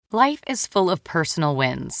Life is full of personal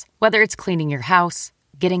wins, whether it's cleaning your house,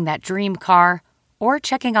 getting that dream car, or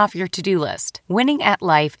checking off your to-do list. Winning at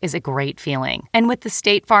life is a great feeling. And with the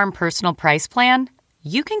State Farm Personal Price Plan,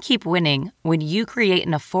 you can keep winning when you create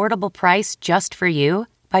an affordable price just for you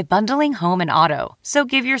by bundling home and auto. So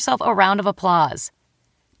give yourself a round of applause.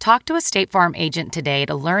 Talk to a State Farm agent today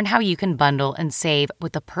to learn how you can bundle and save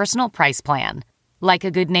with the Personal Price Plan. Like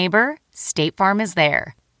a good neighbor, State Farm is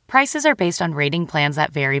there. Prices are based on rating plans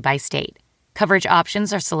that vary by state. Coverage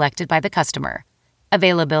options are selected by the customer.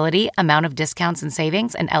 Availability, amount of discounts and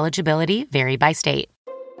savings, and eligibility vary by state.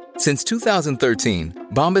 Since 2013,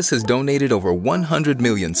 Bombas has donated over 100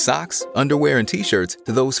 million socks, underwear, and T-shirts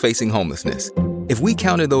to those facing homelessness. If we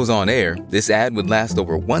counted those on air, this ad would last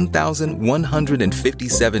over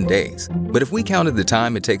 1,157 days. But if we counted the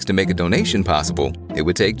time it takes to make a donation possible, it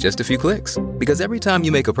would take just a few clicks. Because every time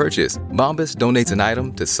you make a purchase, Bombas donates an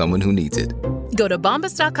item to someone who needs it. Go to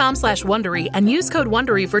bombas.com/Wondery and use code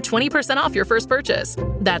Wondery for 20% off your first purchase.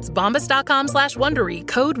 That's bombas.com/Wondery,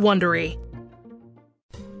 code Wondery.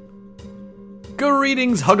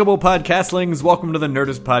 Greetings, Huggable Podcastlings. Welcome to the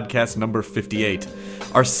Nerdist Podcast number 58,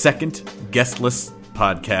 our second guestless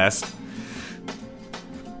podcast.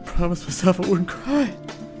 Promised myself I wouldn't cry.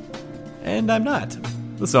 And I'm not.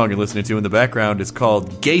 The song you're listening to in the background is called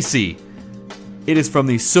Gacy. It is from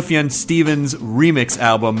the Sufjan Stevens remix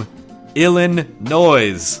album,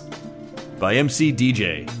 Illinois, by MC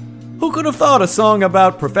DJ. Who could have thought a song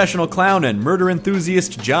about professional clown and murder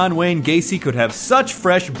enthusiast John Wayne Gacy could have such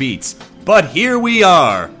fresh beats? But here we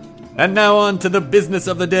are! And now on to the business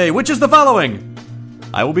of the day, which is the following.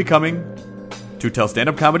 I will be coming to tell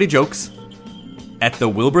stand-up comedy jokes at the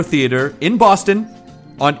Wilbur Theater in Boston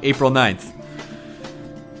on April 9th.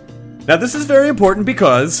 Now this is very important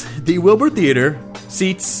because the Wilbur Theater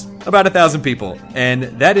seats about 1,000 people, and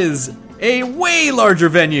that is a way larger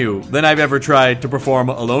venue than I've ever tried to perform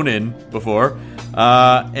alone in before.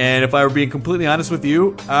 And if I were being completely honest with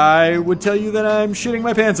you, I would tell you that I'm shitting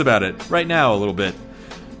my pants about it right now a little bit.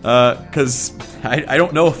 Because I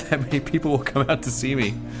don't know if that many people will come out to see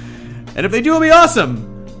me. And if they do, it'll be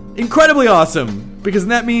awesome. Incredibly awesome. Because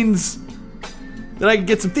that means that I can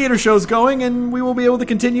get some theater shows going and we will be able to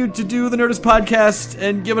continue to do the Nerdist Podcast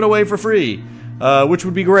and give it away for free. Which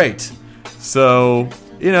would be great. So,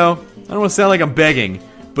 you know, I don't want to sound like I'm begging,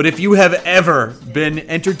 but if you have ever been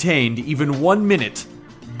entertained even 1 minute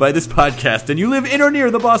by this podcast and you live in or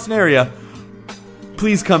near the Boston area,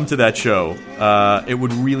 please come to that show. It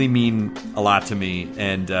would really mean a lot to me,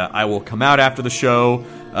 and I will come out after the show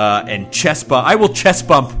and chest bump. I will chest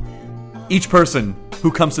bump each person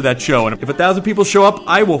who comes to that show, and if 1,000 people show up,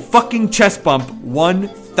 I will fucking chest bump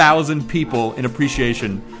 1,000 people in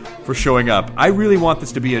appreciation for showing up. I really want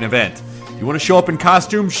this to be an event. You want to show up in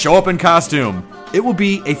costume? Show up in costume. It will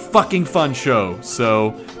be a fucking fun show.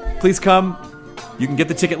 So please come. You can get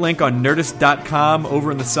the ticket link on Nerdist.com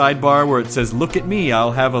over in the sidebar where it says, look at me.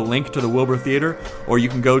 I'll have a link to the Wilbur Theater. Or you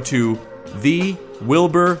can go to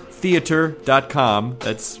thewilburtheater.com.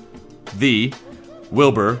 That's the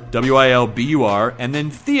Wilbur, W-I-L-B-U-R, and then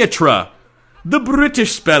Theatra, the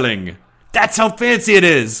British spelling. That's how fancy it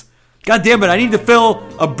is. God damn it, I need to fill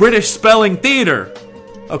a British spelling theater.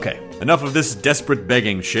 Okay. Enough of this desperate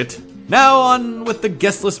begging shit. Now on with the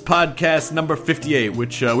Guestless Podcast number 58,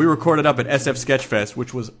 which we recorded up at SF Sketchfest,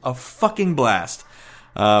 which was a fucking blast.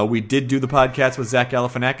 We did do the podcast with Zach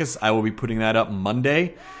Galifianakis. I will be putting that up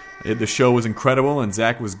Monday. The show was incredible and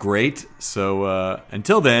Zach was great. So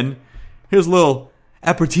until then, here's a little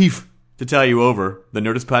aperitif to tie you over the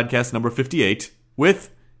Nerdist Podcast number 58 with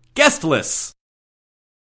Guestless.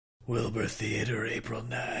 Wilbur Theater, April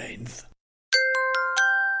 9th.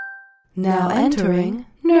 Now entering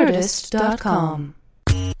Nerdist.com.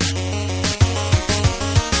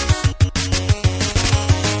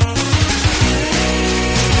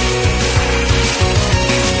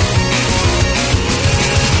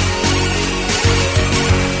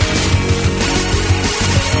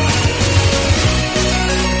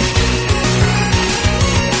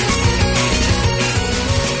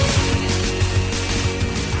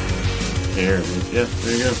 Here, yeah,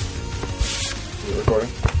 there you go. We're recording?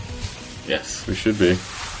 Yes, we should be.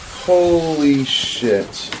 Holy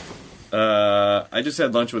shit. I just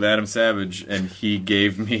had lunch with Adam Savage, and he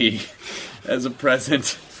gave me, as a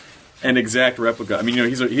present, an exact replica. I mean, you know,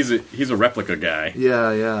 he's a replica guy.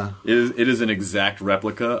 Yeah. It is an exact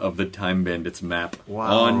replica of the Time Bandits map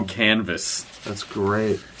on canvas. That's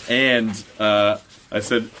great. And I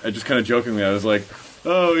just kind of jokingly, I was like,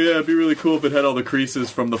 oh yeah, it'd be really cool if it had all the creases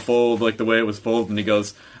from the fold, like the way it was folded. And he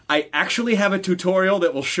goes, I actually have a tutorial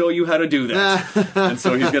that will show you how to do that. And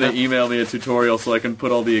so he's going to email me a tutorial so I can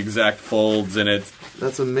put all the exact folds in it.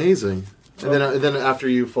 That's amazing. And then after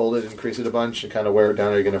you fold it and crease it a bunch and kind of wear it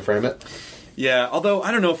down, are you going to frame it? Yeah, although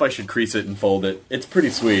I don't know if I should crease it and fold it. It's pretty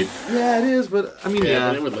sweet. Yeah, it is, but I mean,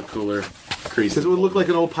 But it would look cooler. Crease. Because it would look like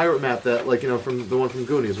an old pirate map that, like, from the one from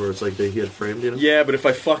Goonies, where it's like he had framed, Yeah, but if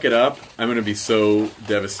I fuck it up, I'm going to be so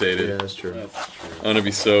devastated. Yeah, that's true. I'm going to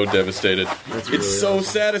be so devistated. That's It's really so awesome.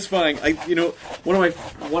 satisfying.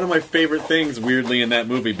 One of my favorite things, weirdly, in that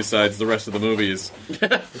movie, besides the rest of the movies,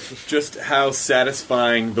 just how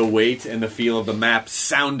satisfying the weight and the feel of the map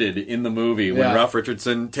sounded in the movie when Yeah. Ralph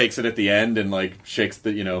Richardson takes it at the end and like shakes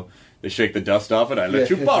the they shake the dust off it. I let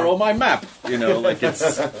you borrow my map. Like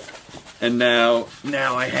it's. And now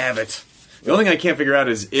I have it. The only thing I can't figure out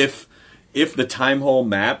is if the time hole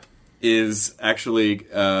map is actually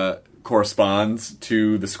corresponds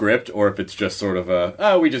to the script, or if it's just sort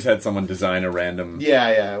of we just had someone design a random.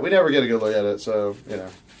 Yeah. We never get a good look at it, so,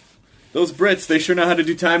 Those Brits, they sure know how to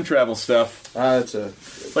do time travel stuff.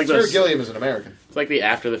 It's like Terry those- Gilliam is an American. It's like the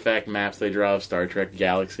after-the-fact maps they draw of Star Trek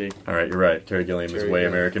Galaxy. All right, you're right. Terry Gilliam is Terry way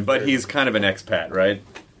Gilliam. American, but he's kind of an expat, right?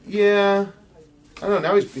 Yeah. I don't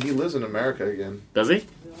know, now he lives in America again. Does he?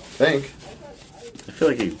 I think. I feel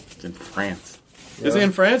like he's in France. Is he in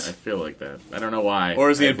I France? feel like that. I don't know why. Or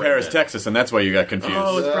is he in I've read Paris, that. Texas, and that's why you got confused?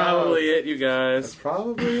 Oh, it's probably it, you guys.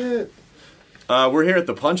 Probably it. We're here at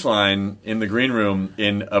the Punchline in the green room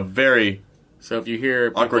in a very So if you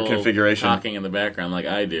hear people Awkward configuration. talking in the background like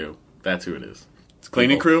I do, that's who it is.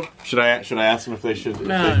 cleaning People. crew. Should I ask them if they should?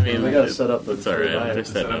 No, I mean, They gotta set up the it's all right. third They're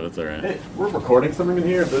setting up. It's all right. Hey, we're recording something in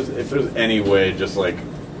here. If there's any way, just like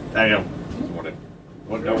I don't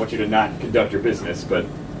want you to not conduct your business, but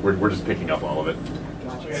we're just picking up all of it.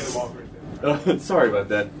 Oh, sorry about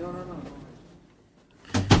that.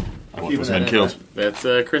 I want those men killed. That's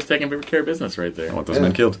Chris taking care of business right there. I want those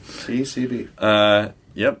men killed. TCB.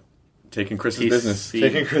 Yep. Taking Chris's business.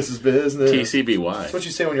 Taking Chris's business. TCBY. That's what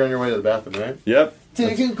you say when you're on your way to the bathroom, right? Yep.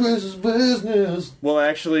 Taking Chris's business. Well,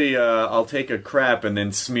 actually, I'll take a crap and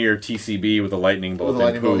then smear TCB with a lightning bolt. With a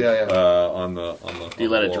lightning bolt, poop, yeah. on the. Do you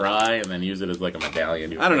let it dry and then use it as like a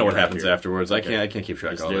medallion? I don't know what happens afterwards. I can't keep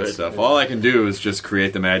track Just of all do this it. stuff. All I can do is just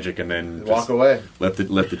create the magic and then Walk just away. let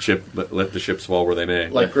the chips fall where they may.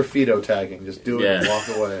 Like graffito tagging. Just do it and Yeah. walk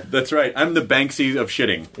away. That's right. I'm the Banksy of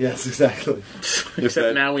shitting. Yes, exactly.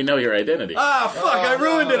 Except now we know your identity. Ah, fuck! I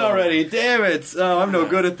ruined it already. Damn it! Oh, I'm no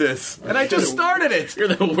good at this, and I just started it. You're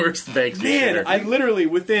the worst Banksy Man, shitter. I literally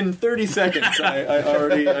within 30 seconds, I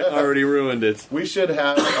already ruined it. We should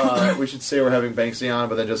have. We should say we're having Banksy on,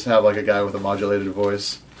 but then just have like a guy with a modulated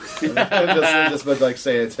voice, and just like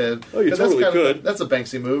say it's him. Oh, you 'Cause totally that's could. That's a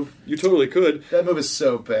Banksy move. You totally could. That move is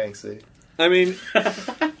so Banksy. I mean,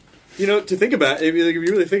 to think about, if you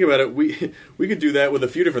really think about it, we could do that with a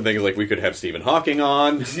few different things. Like we could have Stephen Hawking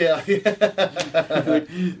on. Yeah.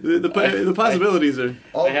 The possibilities are.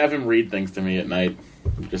 I have him read things to me at night.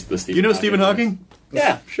 Just the Stephen. You know Stephen Hawking?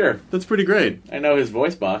 Yeah, sure. That's pretty great. I know his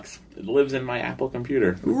voice box. It lives in my Apple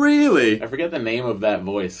computer. Really? I forget the name of that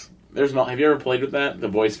voice. Have you ever played with that? The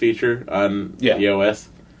voice feature on Yeah. iOS?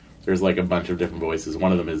 There's like a bunch of different voices.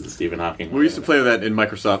 One of them is the Stephen Hawking. We used to play with that in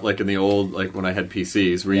Microsoft, like in the old, like when I had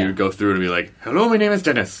PCs, where Yeah. you would go through and be like, "Hello, my name is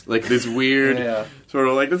Dennis." Like this weird, Yeah. sort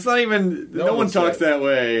of like that's not even. No No one one's talks like- that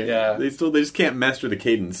way. Yeah. They just can't master the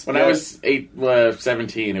cadence. When I was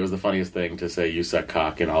 17, it was the funniest thing to say "you suck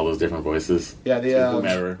cock" in all those different voices. Yeah. To The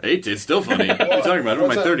whomever. It's still funny. What are you talking about? I'm in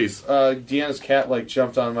my what's that? 30s. Deanna's cat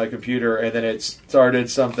jumped on my computer, and then it started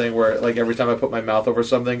something where every time I put my mouth over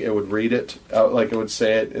something, it would read it out, it would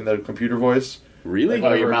say it in the computer voice. Really?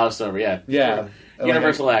 Oh, your mouse over, yeah. Yeah. Sure.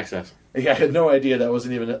 Universal access. Yeah, I had no idea that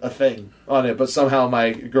wasn't even a thing on it, but somehow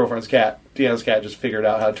my girlfriend's cat, Deanna's cat, just figured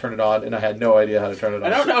out how to turn it on, and I had no idea how to turn it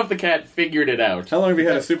on. I don't know if the cat figured it out. How long have you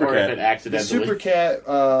had a super or if it cat? The accidentally. super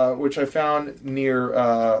cat, which I found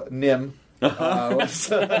near Nim,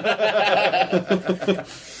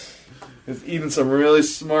 is eating some really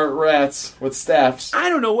smart rats with staffs. I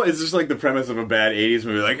don't know what. It's just like the premise of a bad 80s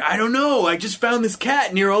movie. Like, I don't know. I just found this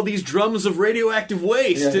cat near all these drums of radioactive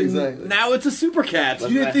waste, Yeah, and exactly. now it's a super cat. You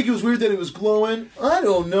didn't think it was weird that it was glowing? I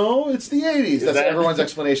don't know. It's the 80s. That's that- everyone's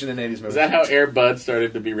explanation in 80s movies. Is that how Air Bud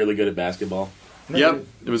started to be really good at basketball? Yep,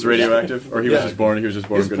 it was radioactive, or he was Yeah. just born. He was just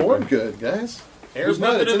born He's good. born good, guys. There's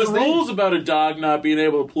nothing in the rules about a dog not being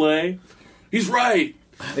able to play. He's right.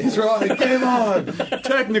 He's right. Game on.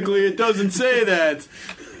 Technically, it doesn't say that.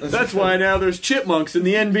 That's why now there's chipmunks in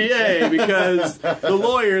the NBA, because the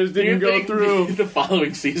lawyers Do you didn't go think through. the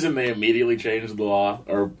following season they immediately changed the law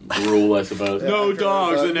or rule, I suppose? No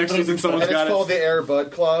dogs. The next season, someone's And it's got called it. the Air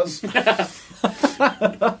Bud Clause.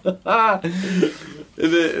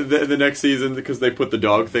 The next season, because they put the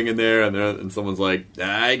dog thing in there, and someone's like,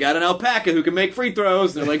 I got an alpaca who can make free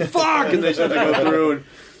throws, and they're like, fuck, and they just have to go through, and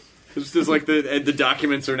it's just like the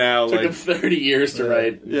documents are now Took like them 30 years to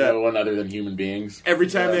write Yeah. no one other than human beings. every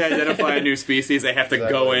time they identify a new species, they have to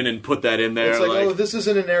go in and put that in there. It's like, oh, this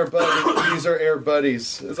isn't an air bud. These are air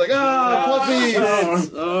buddies. It's like, puppies.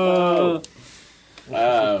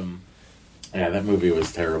 Yeah, that movie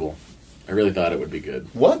was terrible. I really thought it would be good.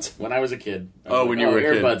 What? When I was a kid. When you were a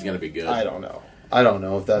Air kid. Bud's gonna be good. I don't know. I don't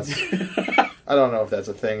know if that's. I don't know if that's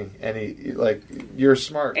a thing. You're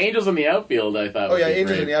smart. Angels in the Outfield, I thought. Oh, yeah, would be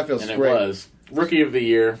Angels great. in the Outfield's and great. It was Rookie of the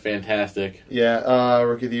Year, fantastic. Yeah,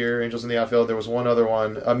 Rookie of the Year, Angels in the Outfield. There was one other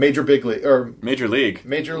one, Major Big League or Major League.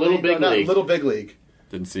 Major Little League, Big League. Little Big League.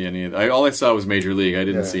 Didn't see any. All I saw was Major League. I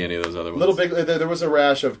didn't Yeah. see any of those other ones. Little Big. There was a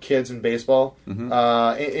rash of kids in baseball. Mm-hmm.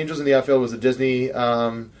 Angels in the Outfield was a Disney.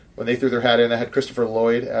 When they threw their hat in, they had Christopher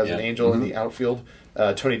Lloyd as an angel in the outfield.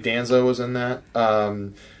 Tony Danza was in that.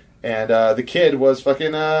 And the kid was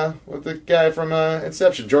fucking the guy from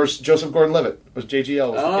Inception. Joseph Gordon-Levitt was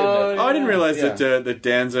JGL. Was the kid in that. Oh, I didn't realize Yeah. that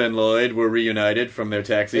Danza and Lloyd were reunited from their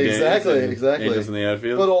taxi Exactly, days. and exactly. Angels in the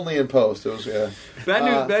Outfield. But only in post. It was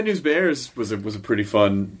Bad News Bears was a pretty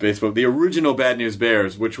fun baseball. The original Bad News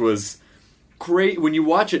Bears, which was great when you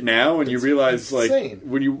watch it now and you realize insane.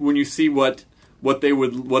 when you see what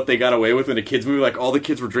they got away with in a kids movie, like all the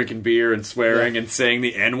kids were drinking beer and swearing and saying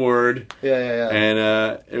the N-word. Yeah.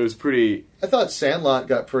 And it was pretty. I thought Sandlot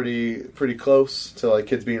got pretty close to like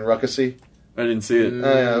kids being ruckusy. I didn't see it. Yeah,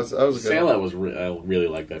 that was a good Sandlot one. was. I really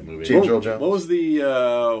liked that movie. James Earl Jones. What was the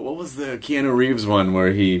Keanu Reeves one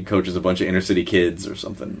where he coaches a bunch of inner city kids or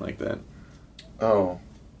something like that? Oh,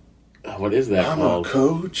 What is that I'm called? a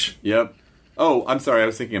coach. Yep. Oh, I'm sorry. I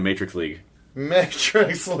was thinking of Matrix League.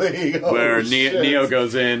 Matrix League. Oh, Where shit. Neo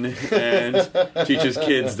goes in and teaches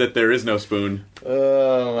kids that there is no spoon.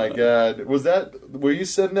 Oh my god! Were you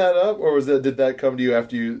setting that up, or did that come to you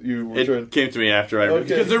after you were trying? It came to me after Okay.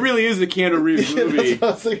 because there really is a Keanu Reeves movie.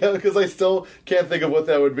 Because I still can't think of what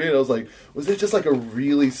that would be. And I was like, was it just like a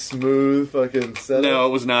really smooth fucking setup? No, it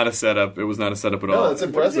was not a setup. It was not a setup at No, all. that's What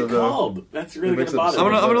is impressive it though. called? That's really makes gonna it- bother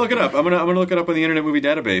me. I'm gonna look it up. I'm gonna look it up on the Internet Movie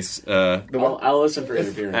Database I'll listen for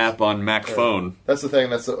interference. app on Mac phone. That's the thing.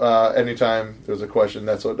 That's anytime there's a question,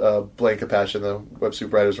 that's what Blaine Compassion, the Web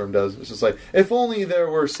Soup Writers Room, does. It's just like, if only there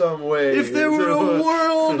were some way. If there were a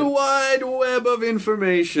world wide web of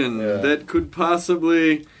information that could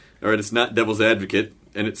possibly, all right, it's not Devil's Advocate,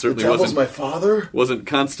 and it The certainly devil's my father. wasn't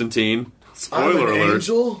Constantine. I'm Spoiler an alert.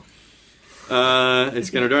 angel. It's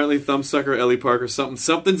Skinner Dartley, Thumbsucker, Ellie Parker,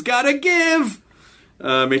 something's gotta give!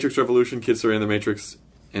 Matrix Revolution, Kid Story in the Matrix,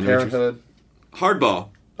 and Parenthood. Hardball.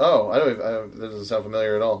 Oh, that doesn't sound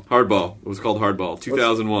familiar at all. Hardball. It was called Hardball.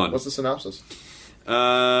 2001. What's the synopsis?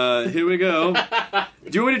 Here we go.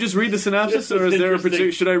 Do you want me to just read the synopsis, This or is is there a interesting.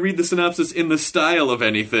 particular? Should I read the synopsis in the style of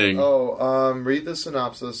anything? Read the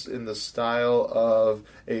synopsis in the style of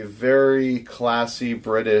a very classy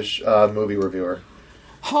British movie reviewer.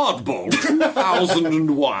 Hardball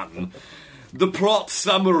 2001. The plot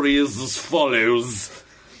summary is as follows.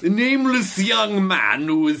 A nameless young man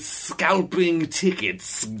who is scalping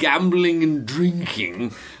tickets, gambling and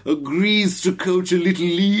drinking, agrees to coach a little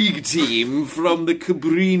league team from the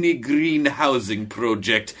Cabrini Green Housing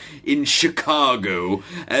Project in Chicago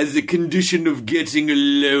as a condition of getting a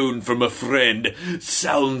loan from a friend.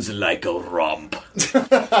 Sounds like a romp.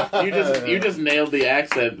 You just nailed the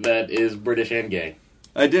accent that is British and gay.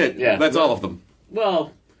 I did. Yeah. That's all of them.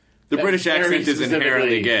 Well, The that's British very accent is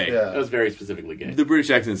inherently specifically- gay. Yeah. That was very specifically gay. The British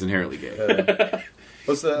accent is inherently gay.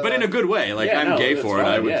 What's the? But in a good way. Like, Yeah, I'm no, gay that's for it.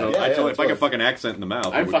 fine, I would yeah. totally, Yeah, I totally, yeah, if I could that's fuck an accent in the mouth,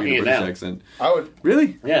 I'm it would fucking be the it British now. accent. I would.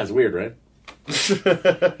 Really? Yeah, it's weird, right?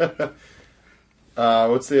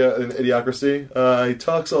 What's the Idiocracy? He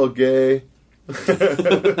talks all gay.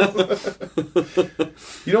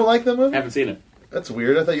 You don't like that movie? Haven't seen it. That's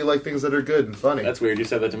weird. I thought you like things that are good and funny. That's weird. You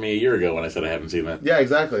said that to me a year ago when I said I haven't seen that. Yeah,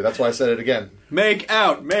 exactly. That's why I said it again. Make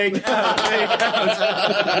out, make out, make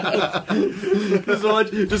out.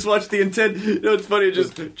 just watch the intent. You know, it's funny.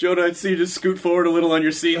 Just Jonah, I'd see you just scoot forward a little on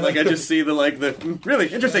your seat. Like I just see the really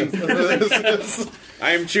interesting.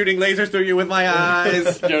 I am shooting lasers through you with my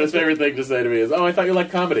eyes. Jonah's favorite thing to say to me is, "Oh, I thought you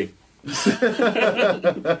liked comedy." Well,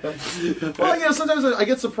 sometimes I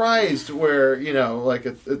get surprised where, like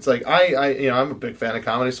it's like I'm a big fan of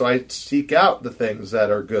comedy, so I seek out the things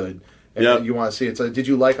that are good and Yep. that you want to see. It's like, did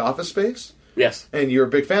you like Office Space? Yes, And you're a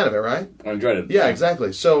big fan of it, right? I enjoyed it. Yeah,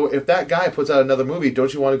 exactly. So if that guy puts out another movie,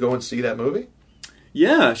 don't you want to go and see that movie?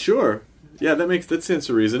 Yeah, sure. Yeah, that stands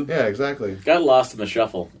to reason. Yeah, exactly. Got lost in the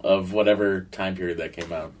shuffle of whatever time period that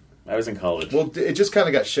came out. I was in college. Well, it just kind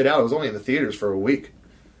of got shit out. It was only in the theaters for a week.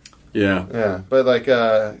 Yeah. Yeah, but like,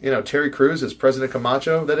 Terry Crews as President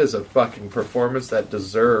Camacho, that is a fucking performance that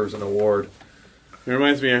deserves an award. It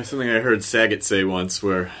reminds me of something I heard Saget say once,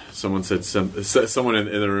 where someone said someone in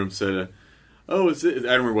the room said, "Oh, I don't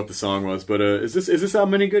remember what the song was, but is this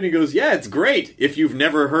album any good?" And he goes, "Yeah, it's great if you've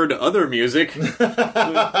never heard other music."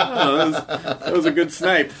 That was a good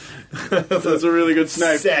snipe. That was a really good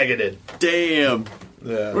snipe. Sageted. Damn.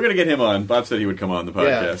 Yeah. We're gonna get him on. Bob said he would come on the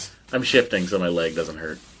podcast. I'm shifting so my leg doesn't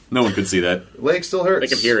hurt. No one could see that. Leg still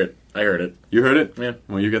hurts. I can hear it. I heard it. You heard it? Yeah.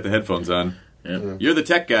 Well, you got the headphones on. Yeah. You're the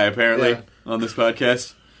tech guy, apparently, Yeah. on this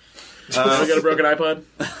podcast. I got a broken iPod.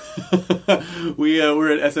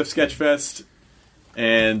 We're at SF Sketchfest,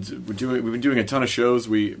 and we've been doing a ton of shows.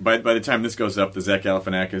 By the time this goes up, the Zach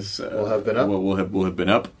Galifianakis will have been up. Will have been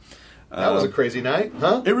up. That was a crazy night,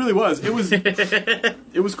 huh? It really was. It was.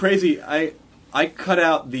 It was crazy. I cut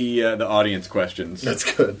out the audience questions. That's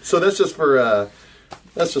good. So that's just for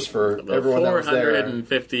everyone that was there.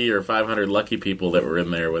 450 or 500 lucky people that were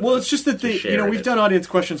in there with. Well, it's just that we've done audience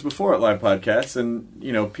questions before at live podcasts,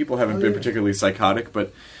 and people haven't been particularly psychotic,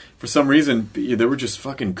 but for some reason they were just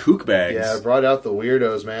fucking kook bags. Yeah, I brought out the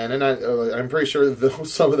weirdos, man, and I'm pretty sure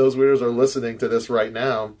some of those weirdos are listening to this right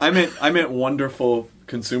now. I meant wonderful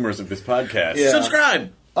consumers of this podcast. Yeah.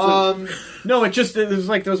 Subscribe. No,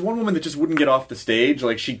 there was one woman that just wouldn't get off the stage.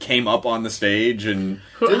 Like, she came up on the stage and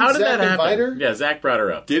How did Zach that happen? invite her? Yeah, Zach brought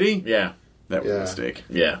her up. did he? Yeah, That was Yeah. a mistake.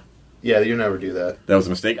 yeah. Yeah, you never do that. That was a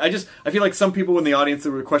mistake. I feel like some people in the audience,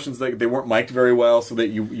 there were questions that they weren't mic'd very well, so that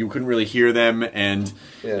you couldn't really hear them, and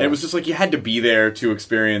it was just like you had to be there to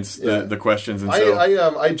experience the questions. And so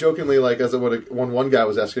I jokingly, like, when one guy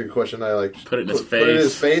was asking a question, I like Put it in his put it in face.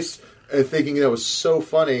 his face, and thinking it was so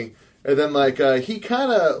funny. And then he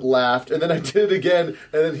kind of laughed, and then I did it again,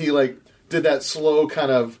 and then he like did that slow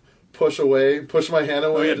kind of push my hand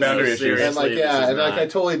away. Oh, yeah, boundary issues. And I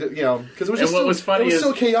totally, because it was just what was funny it was is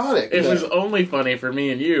so chaotic. It was only funny for me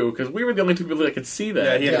and you because we were the only two people that could see that.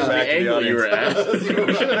 Yeah, he had Because to back the to the angle you were at.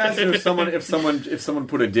 we should have asked him if someone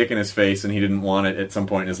put a dick in his face and he didn't want it at some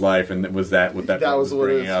point in his life, and was that what that was what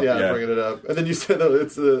it bringing is. up? Yeah, bringing it up. And then you said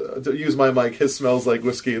it's to use my mic. His smells like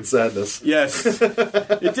whiskey and sadness. Yes,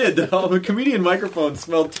 it did. The comedian microphone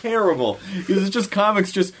smelled terrible. It was just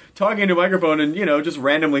comics just talking into a microphone and just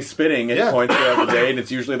randomly spitting at points throughout the day, and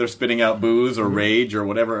it's usually they're spitting out booze or rage or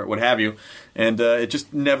whatever, what have you, and it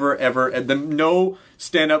just never ever. No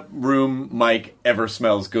stand-up room mic ever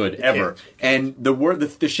smells good ever. And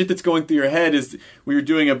the shit that's going through your head is when you're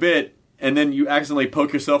doing a bit, and then you accidentally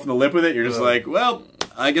poke yourself in the lip with it. You're just like, well,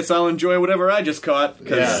 I guess I'll enjoy whatever I just caught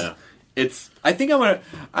because. I think I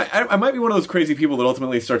might be one of those crazy people that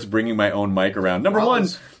ultimately starts bringing my own mic around. Number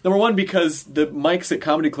one, because the mics at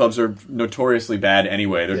comedy clubs are notoriously bad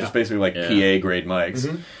anyway. They're just basically like PA grade mics.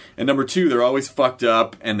 Mm-hmm. And number two, they're always fucked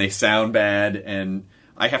up and they sound bad, and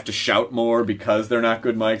I have to shout more because they're not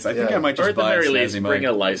good mics. I think I might just or at the buy very a least, snazzy bring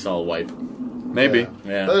mic. a Lysol wipe. Maybe.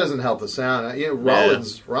 Yeah. That doesn't help the sound.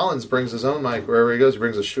 Rollins brings his own mic wherever he goes. He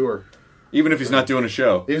brings a Shure. Even if he's not doing a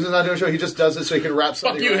show. Even if he's not doing a show, he just does it so he can wrap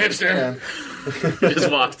something. Fuck you, around his hipster. hand. He just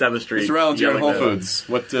walks down the street. Mr. Rollins, you're at yelling Whole at him. Foods.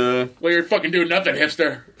 What, Well, you're fucking doing nothing,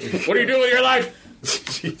 hipster. What are you doing with your life?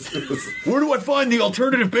 Jesus. where do I find the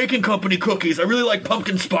Alternative Baking Company cookies? I really like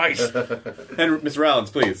pumpkin spice. And Mr. Rollins,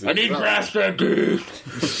 please. I need grass-fed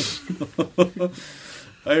beef.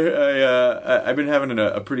 I've been having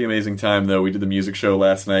a pretty amazing time, though. We did the music show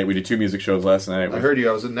last night. We did 2 music shows last night. I heard you.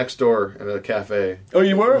 I was next door in a cafe. Oh,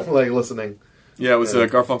 you were? Like, listening. Yeah, it was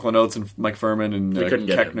Garfunkel and Oates and Mike Furman and We couldn't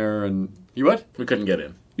get Keckner and... You what? We couldn't get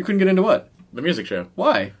in. You couldn't get into what? The music show.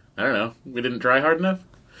 Why? I don't know. We didn't try hard enough?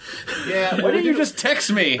 Yeah. Why didn't you just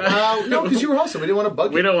text me? No, because you were hosting. We didn't want to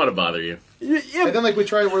bug you. We don't want to bother you. Yeah. And then, like,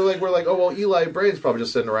 we're like, oh, well, Eli Brain's probably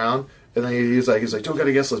just sitting around. And then he's like, don't get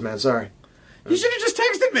a guest list, man. Sorry. You should have just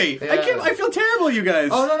texted me. Yeah. I feel terrible, you guys.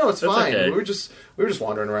 Oh, no, it's That's fine. okay. We were just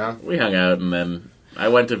wandering around. We hung out, and then I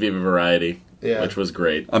went to Viva Variety, Yeah. which was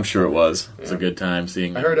great. I'm sure it was. It was a good time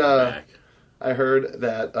seeing I heard, them back. I heard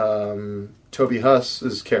that Toby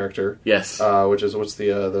Huss's character, Yes. what's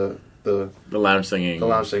the lounge singing.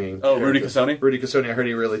 lounge singing? Oh, Rudy character. Cassoni? Rudy Cassoni. I heard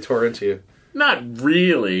he really tore into you. Not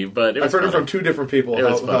really, but it was I've heard it funny. from 2 different people It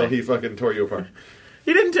was how funny. he fucking tore you apart.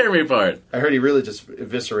 He didn't tear me apart. I heard he really just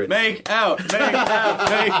eviscerated. Make out. No,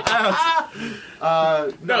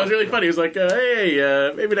 it was really funny. He was like,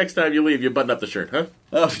 hey, maybe next time you leave, you button up the shirt, huh?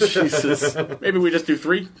 Oh, Jesus. Maybe we just do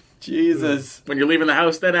 3. Jesus. When you're leaving the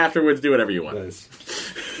house, then afterwards, do whatever you want. Nice.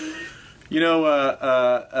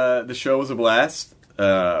 The show was a blast.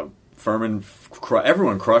 Furman,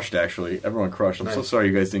 everyone crushed, actually. Everyone crushed. I'm so sorry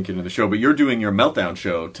you guys didn't get into the show, but you're doing your Meltdown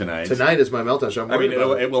show tonight. Tonight is my Meltdown show. I mean,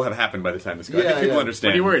 it will have happened by the time this goes. I think people understand.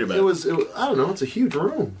 What are you worried about? It was, I don't know, it's a huge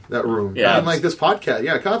room, that room. Yeah. And like this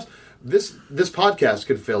podcast, Cops, this podcast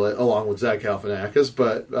could fill it along with Zach Galifianakis,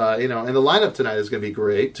 but, and the lineup tonight is going to be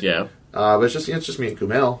great. Yeah. But it's just me and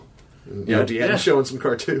Kumail. Deanna showing some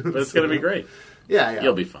cartoons. But it's going to be great. Yeah.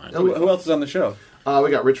 You'll be fine. Who else is on the show?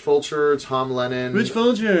 We got Rich Fulcher, Tom Lennon. Rich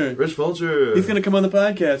Fulcher. He's going to come on the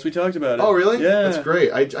podcast. We talked about it. Oh, really? Yeah. That's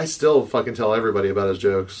great. I still fucking tell everybody about his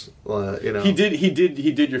jokes. He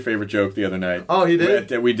did your favorite joke the other night. Oh, he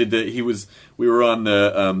did? We were on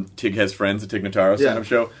the Tig Has Friends, the Tig Notaro stand-up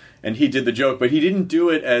show, and he did the joke, but he didn't do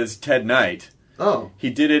it as Ted Knight. Oh.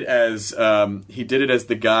 He did it as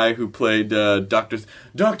the guy who played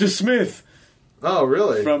Dr. Smith. Oh,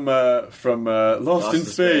 really? From Lost in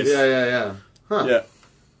Space. Yeah. Huh. Yeah.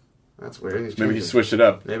 That's weird. Maybe he switched it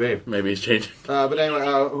up. Maybe he's changing. But anyway,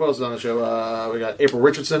 who else is on the show? We got April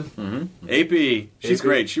Richardson. Mm-hmm. AP. She's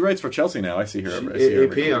great. She writes for Chelsea now. I see her.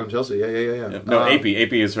 AP on Chelsea. Yeah. No, AP.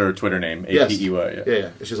 AP is her Twitter name. APEY.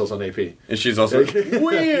 Yeah. She's also an AP. And she's also weird.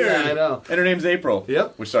 Yeah, I know. And her name's April.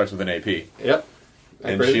 Yep. Which starts with an AP. Yep.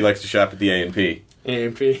 And she likes to shop at the A&P.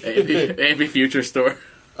 A&P Future Store.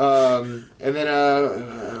 And then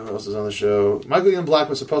who else is on the show? Michael Ian Black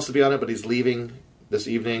was supposed to be on it, but he's leaving this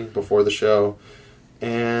evening before the show.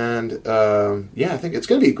 And I think it's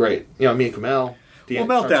going to be great. Me and Kumail. Well,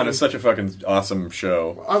 Meltdown is such a fucking awesome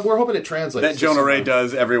show. We're hoping it translates. That Jonah Ray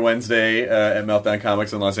does every Wednesday at Meltdown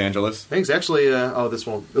Comics in Los Angeles. Thanks. Actually, this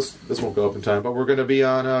won't go up in time, but we're going to be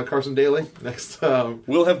on Carson Daly next.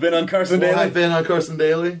 We'll have been on Carson Daly. We'll have been on Carson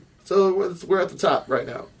Daly. So we're at the top right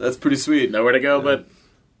now. That's pretty sweet. Nowhere to go but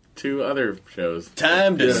 2 other shows.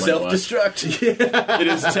 Time to self-destruct. It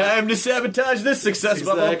is time to sabotage this success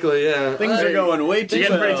bubble. Exactly, yeah. Things are going way too well. You're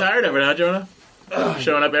getting pretty tired of it, huh, Jonah?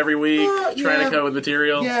 Showing up every week, trying to come up with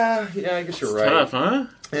material. Yeah, I guess you're right. Tough, huh?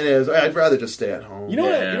 It is. I'd rather just stay at home. You know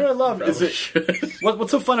what I love is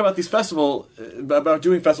what's so fun about these about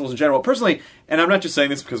doing festivals in general. Personally, and I'm not just saying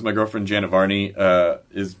this because my girlfriend Janet Varney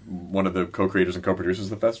is one of the co-creators and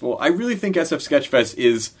co-producers of the festival. I really think SF Sketchfest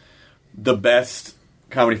is the best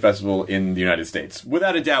comedy festival in the United States,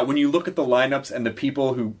 without a doubt. When you look at the lineups and the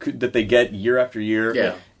people that they get year after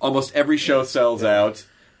year, almost every show sells out.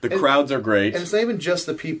 The crowds are great. And it's not even just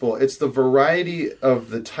the people. It's the variety of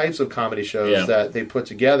the types of comedy shows that they put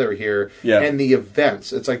together here and the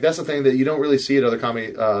events. It's like, that's the thing that you don't really see at other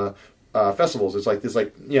comedy festivals. It's like,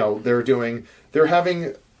 they're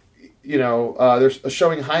having, they're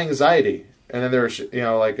showing High Anxiety. And then there's,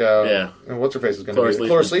 what's her face is going to be?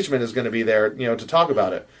 Cloris Leachman is going to be there, to talk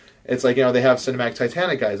about it. It's like, they have Cinematic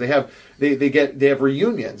Titanic guys. They have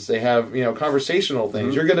reunions. They have, conversational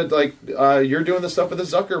things. You're going to, you're doing this stuff with the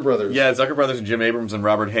Zucker brothers. Yeah, Zucker brothers and Jim Abrams and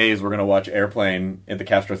Robert Hayes. We're going to watch Airplane at the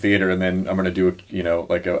Castro Theater, and then I'm going to do,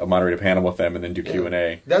 a moderated panel with them, and then do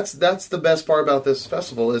Q&A. That's the best part about this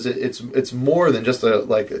festival is it's more than just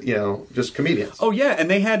just comedians. Oh yeah, and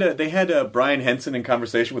they had Brian Henson in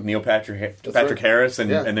conversation with Neil Patrick Harris,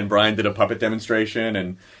 and then Brian did a puppet demonstration,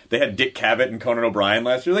 and they had Dick Cavett and Conan O'Brien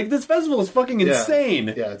last year. Like, this festival is fucking insane.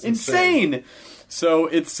 Yeah, it's insane. So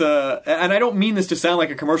it's and I don't mean this to sound like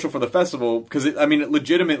a commercial for the festival, because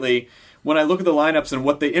legitimately, when I look at the lineups and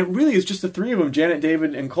it really is just the 3 of them, Janet,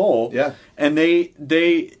 David, and Cole. Yeah, and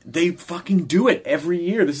they fucking do it every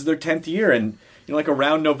year. This is their 10th year, and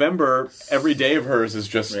around November, every day of hers is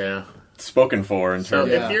just spoken for in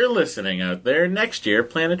terms. So if you're listening out there, next year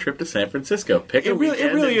plan a trip to San Francisco. Pick a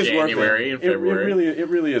weekend in January and February. It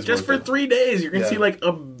really is just for 3 days. You're gonna see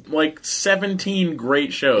like 17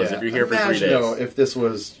 great shows if you're here for 3 days. If this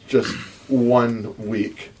was just 1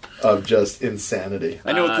 week of just insanity.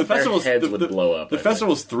 I know the festival's heads would blow up. The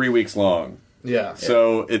festival's 3 weeks long. Yeah.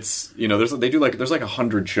 So it's there's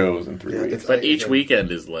 100 shows in 3 weeks. But each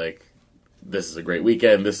weekend is like, this is a great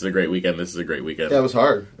weekend, this is a great weekend, this is a great weekend. Yeah, it was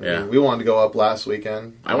hard. I mean, we wanted to go up last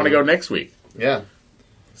weekend. I want to go next week. Yeah.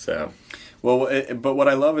 So. Well, but what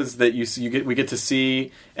I love is that we get to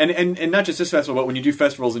see, and not just this festival, but when you do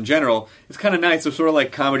festivals in general, it's kind of nice. They're sort of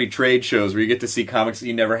like comedy trade shows where you get to see comics that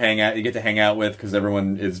you never get to hang out with because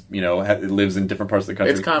everyone is lives in different parts of the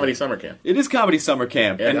country. It's comedy summer camp. It is comedy summer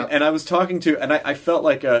camp, and I was talking to, and I felt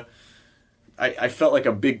like I felt like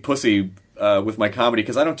a big pussy with my comedy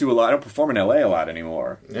because I don't perform in LA a lot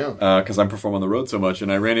anymore. Yeah, because I'm performing on the road so much,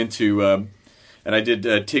 and I ran into. And I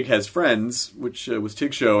did Tig Has Friends, which was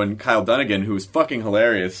Tig's show, and Kyle Dunnigan, who was fucking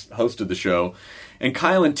hilarious, hosted the show. And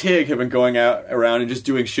Kyle and Tig have been going out around and just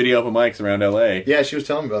doing shitty open mics around LA. Yeah, she was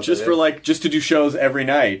telling me about just that. For like, just to do shows every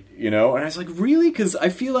night, you know? And I was like, really? Because I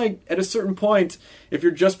feel like at a certain point, if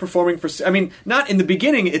you're just performing for... I mean, not in the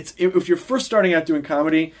beginning, if you're first starting out doing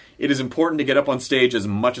comedy, it is important to get up on stage as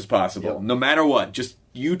much as possible. Yep. No matter what. Just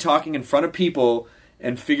you talking in front of people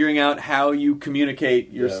and figuring out how you communicate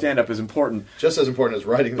your stand-up is important. Just as important as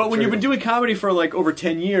writing. But when you've been doing comedy for like over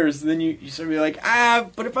 10 years, then you sort of be like,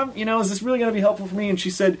 but if I'm, is this really going to be helpful for me? And she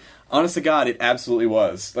said, honest to God, it absolutely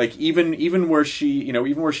was. Like even where she,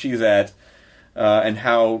 even where she's at, and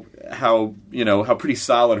how pretty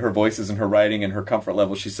solid her voice is in her writing and her comfort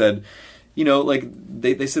level. She said, like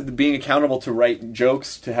they said that being accountable to write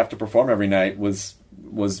jokes to have to perform every night was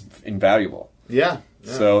invaluable. Yeah.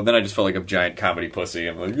 Yeah. So then I just felt like a giant comedy pussy.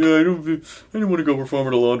 I'm like, I didn't want to go perform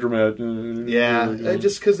at a laundromat. Yeah,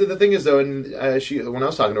 just because the thing is, though, and when I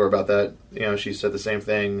was talking to her about that, she said the same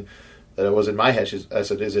thing that it was in my head. I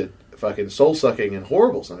said, is it fucking soul-sucking and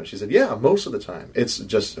horrible sometimes? She said, yeah, most of the time. It's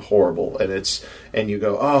just horrible. And you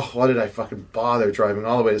go, oh, why did I fucking bother driving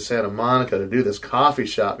all the way to Santa Monica to do this coffee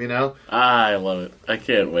shop, I love it. I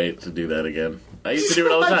can't wait to do that again. I used to do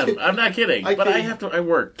it all the time. I'm not kidding. I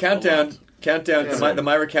work. Countdown the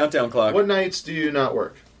Myra countdown clock. What nights do you not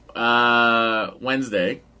work?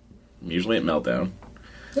 Wednesday. I'm usually at Meltdown.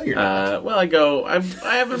 No, you're not. Well, I go. I've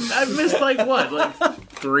missed like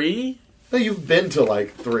 3. No, you've been to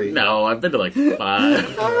like 3. No, I've been to like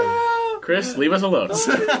 5. Chris, leave us alone.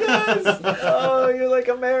 Oh, you're like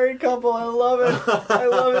a married couple. I love it. I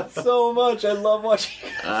love it so much. I love watching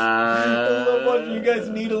you guys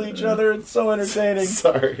needle each other. It's so entertaining.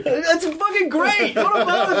 Sorry. That's fucking great. Don't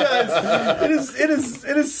apologize.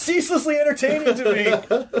 It is ceaselessly entertaining to me.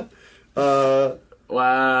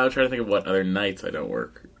 Wow, I'm trying to think of what other nights I don't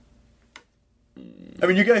work. I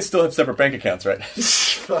mean, you guys still have separate bank accounts, right?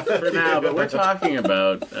 For now, but we're talking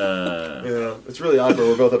about... it's really awkward.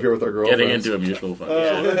 We're both up here with our girlfriends. Getting into a mutual fund.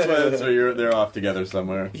 That's why they're off together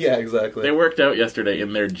somewhere. Yeah, exactly. They worked out yesterday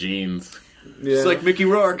in their jeans. Yeah. It's like Mickey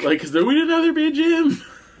Rourke. Like, because we didn't know there'd be a gym.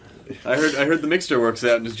 I heard the Mixer works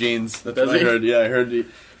out in his jeans. That's what I heard. Yeah, I heard...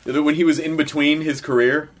 when he was in between his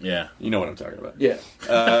career, you know what I'm talking about. Yeah,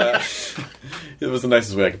 it was the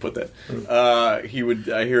nicest way I could put that. He would.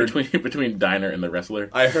 I heard between Diner and the Wrestler.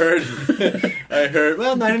 I heard.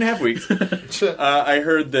 Well, 9.5 weeks. I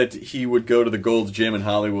heard that he would go to the Gold's Gym in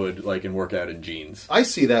Hollywood, and work out in jeans. I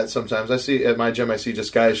see that sometimes. I see at my gym. I see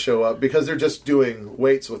just guys show up because they're just doing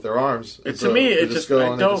weights with their arms. To me, it just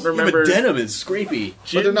I don't remember. Yeah, but denim is scrapey.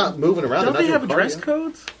 But they're not moving around. Don't they have dress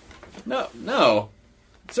codes? No.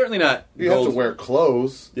 Certainly not. You have to wear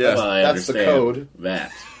clothes. Yes. Well, that's the code.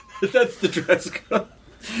 That. That's the dress code.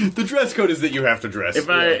 The dress code is that you have to dress. If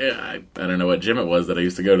I don't know what gym it was that I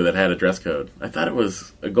used to go to that had a dress code. I thought it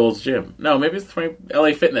was a Gold's Gym. No, maybe it's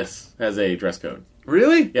LA Fitness has a dress code.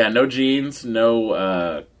 Really? Yeah, no jeans,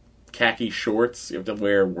 no khaki shorts. You have to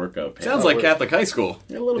wear workout pants. Sounds like Catholic high school.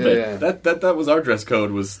 Yeah, a little bit. Yeah. That was our dress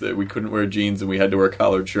code, was that we couldn't wear jeans and we had to wear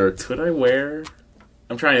collared shirts. Could I wear...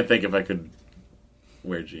 I'm trying to think if I could...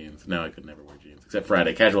 wear jeans. No, I could never wear jeans. Except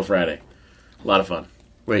Friday. Casual Friday. A lot of fun.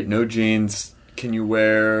 Wait, no jeans. Can you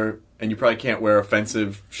wear... And you probably can't wear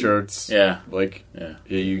offensive shirts. Yeah.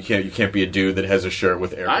 You can't be a dude that has a shirt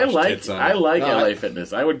with airbrushed tits on it. I like LA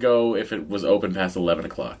Fitness. I would go if it was open past 11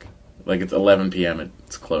 o'clock. Like, it's 11 p.m.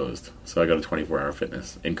 It's closed. So I go to 24-hour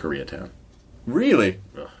fitness in Koreatown. Really?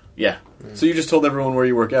 Ugh. Yeah. So you just told everyone where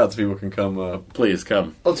you work out so people can come... Please,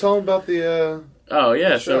 come. Oh, tell them about the... Oh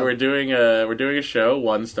yeah, so we're doing a show,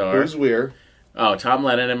 One Star. Who's we're? Oh, Tom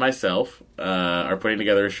Lennon and myself are putting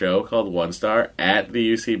together a show called One Star at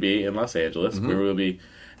the UCB in Los Angeles, where we'll be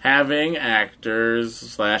having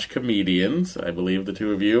actors / comedians. I believe the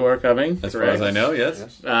two of you are coming. As far as I know,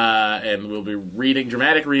 yes. And we'll be reading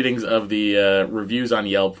dramatic readings of the reviews on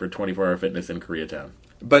Yelp for 24-Hour Fitness in Koreatown.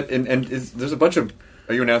 But there's a bunch of...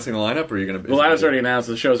 Are you announcing the lineup, or are you going to... The lineup's already announced.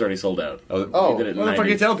 The show's already sold out. What the fuck are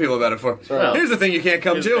you telling people about it for? Well, here's the thing you can't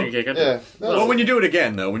come to. Yeah. Well, when you do it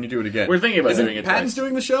again, though. When you do it again. We're thinking about doing it Patton's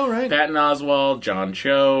doing the show, right? Patton Oswalt, John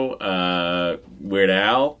Cho, Weird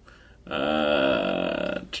Al,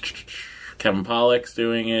 Kevin Pollak's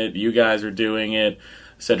doing it. You guys are doing it.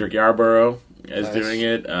 Cedric Yarborough is doing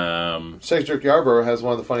it. Cedric Yarborough has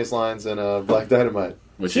one of the funniest lines in Black Dynamite.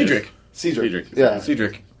 Cedric. Yeah.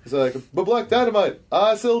 Cedric. It's like, but Black Dynamite,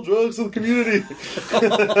 I sell drugs to the community.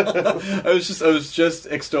 I was just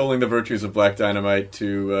extolling the virtues of Black Dynamite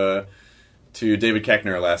to to David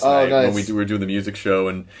Koechner last Oh, night nice. when we were doing the music show,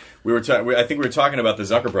 and we were I think we were talking about the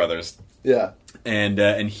Zucker brothers, Yeah.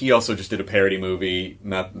 and he also just did a parody movie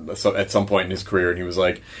at some point in his career, and he was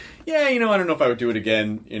like, yeah, I don't know if I would do it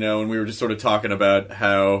again, and we were just sort of talking about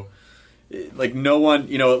how, like, no one,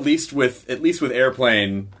 at least with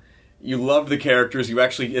Airplane, you loved the characters, you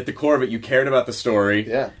actually, at the core of it, you cared about the story,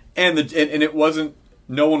 Yeah. and it wasn't,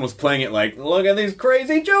 no one was playing it like, look at these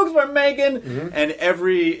crazy jokes we're making,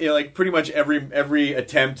 and pretty much every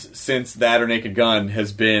attempt since that or Naked Gun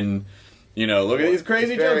has been, look at these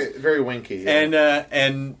crazy Very, jokes. very winky. Yeah.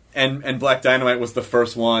 And Black Dynamite was the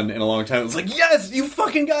first one in a long time. It was like, yes, you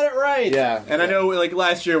fucking got it right. Yeah. And I know, like,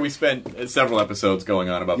 last year we spent several episodes going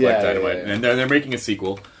on about Black Dynamite, yeah. and they're making a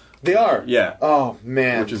sequel. They are. Yeah. Oh,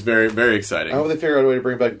 man. Which is very, very exciting. I hope they figure out a way to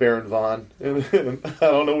bring back Baron Vaughn. I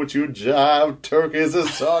don't know what you jive turkeys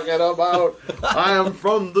is talking about. I am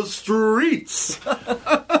from the streets.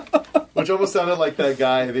 Which almost sounded like that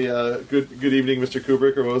guy, the Good Evening, Mr.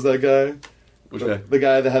 Kubrick, or what was that guy? Which guy? The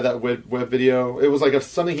guy that had that web video. It was like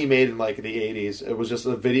something he made in like the 80s. It was just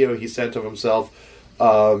a video he sent of himself,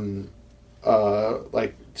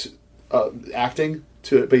 acting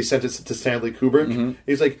to, but he sent it to Stanley Kubrick. Mm-hmm.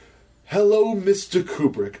 He's like, "Hello, Mr.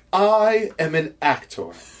 Kubrick. I am an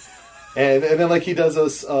actor." And then like he does a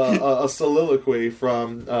soliloquy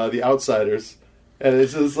from The Outsiders, and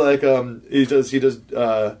it's just like he does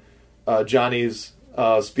Johnny's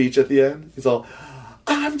speech at the end. He's all,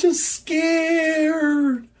 "I'm just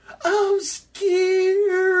scared. I'm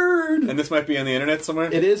scared." And this might be on the internet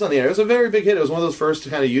somewhere? It is on the air. It was a very big hit. It was one of those first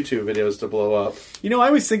kind of YouTube videos to blow up. I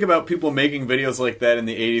always think about people making videos like that in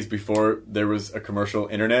the 80s before there was a commercial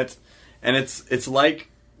internet. And it's like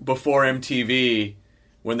before MTV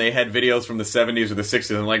when they had videos from the 70s or the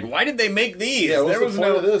 60s. And like, why did they make these? Yeah, what's the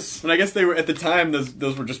point of this? And I guess they were, at the time,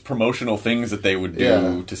 those were just promotional things that they would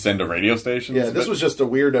do to send to radio stations. Yeah, this was just a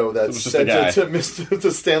weirdow that sent it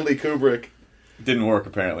to Stanley Kubrick. Didn't work,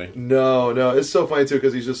 apparently. No, it's so funny too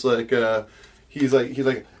because he's just like, he's like,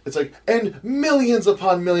 it's like, and millions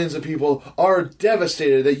upon millions of people are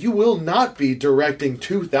devastated that you will not be directing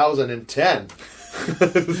 2010.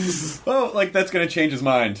 Well, like that's going to change his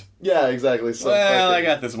mind. Yeah, exactly. So I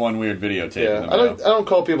got this one weird videotape. Yeah, I don't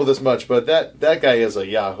call people this much, but that guy is a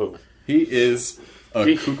Yahoo. He is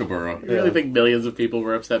a kookaburra. You really think millions of people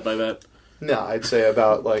were upset by that? No, I'd say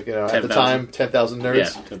about at 10,000. the time 10,000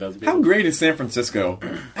 nerds. Yeah, 10,000 people. How great is San Francisco?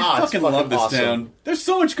 I fucking love this awesome. town. There's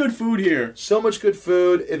so much good food here. So much good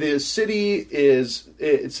food. The city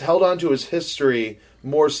it's held on to its history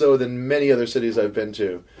more so than many other cities I've been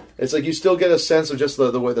to. It's like you still get a sense of just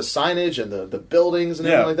the way the signage and the buildings and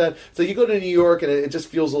everything like that. It's like you go to New York and it just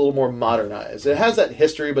feels a little more modernized. It has that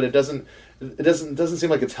history, but it doesn't seem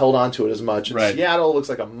like it's held on to it as much. Right. Seattle looks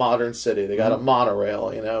like a modern city. They got a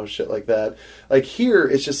monorail, shit like that. Like here,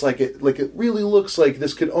 it's just like it really looks like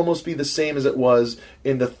this could almost be the same as it was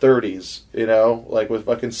in the 30s. Like with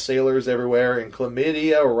fucking sailors everywhere and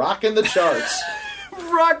chlamydia rocking the charts.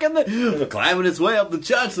 Climbing its way up the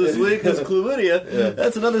charts this week is chlamydia. Yeah.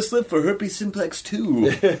 That's another slip for herpes simplex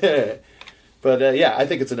 2. But I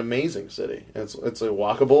think it's an amazing city. It's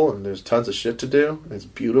walkable and there's tons of shit to do. It's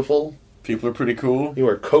beautiful. People are pretty cool. You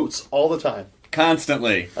wear coats all the time.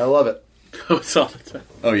 Constantly. I love it. Coats all the time.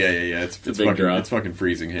 Oh yeah. It's a big draw. It's fucking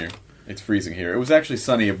freezing here. It's freezing here. It was actually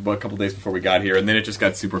sunny a couple days before we got here, and then it just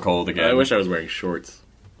got super cold again. I wish I was wearing shorts.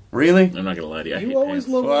 Really? I'm not gonna lie to you. I hate always pants.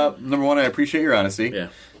 love. Well, number one, I appreciate your honesty. Yeah.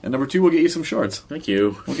 And number two, we'll get you some shorts. Thank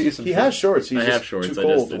you. We'll get you some. He has shorts. He's I just have shorts. too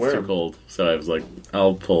cold to It's wear too them. cold. So I was like,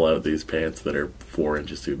 I'll pull out these pants that are 4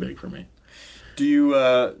 inches too big for me. Do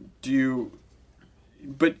you?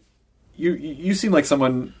 But you seem like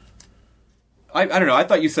someone. I don't know. I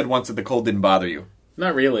thought you said once that the cold didn't bother you.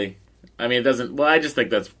 Not really. I mean, it doesn't. Well, I just think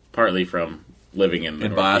that's partly from living in the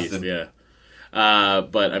Northeast, Boston. Yeah.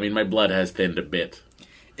 But I mean, my blood has thinned a bit.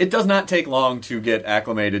 It does not take long to get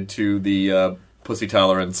acclimated to the pussy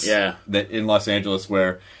tolerance that in Los Angeles,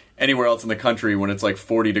 where anywhere else in the country, when it's like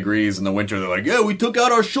 40 degrees in the winter, they're like, yeah, we took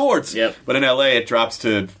out our shorts. Yep. But in LA, it drops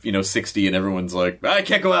to 60, and everyone's like, I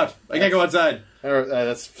can't go out. I can't go outside.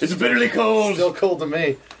 It's bitterly cold. Still cold to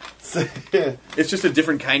me. It's just a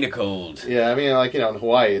different kind of cold. Yeah, I mean, in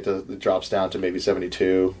Hawaii, it drops down to maybe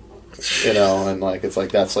 72. And it's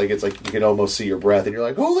like you can almost see your breath, and you're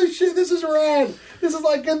like, holy shit, this is rad. This is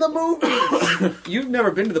like in the movie. You've never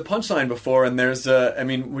been to the Punchline before, and there's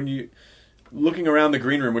when you looking around the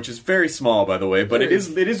green room, which is very small, by the way, but it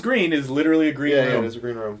is green. It is literally a green room. Yeah, it is a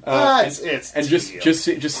green room. And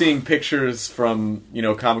just seeing pictures from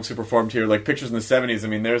comics who performed here, like pictures in the 70s. I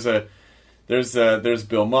mean, there's There's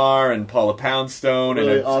Bill Maher and Paula Poundstone,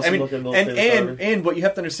 Really and awesome looking little and what you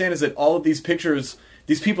have to understand is that all of these pictures,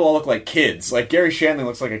 these people all look like kids. Like Gary Shandling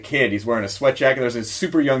looks like a kid. He's wearing a sweat jacket. There's a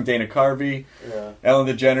super young Dana Carvey, Ellen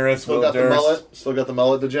DeGeneres, Still Will got the Durst. mullet. Still got the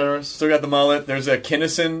mullet, DeGeneres. Still got the mullet. There's a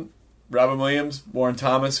Kinnison, Robin Williams, Warren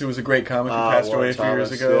Thomas, who was a great comic who passed away a few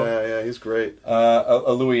years ago. Yeah, he's great.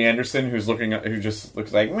 A Louis Anderson who just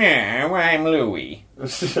looks like, I'm Louis.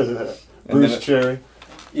 Bruce Cherry.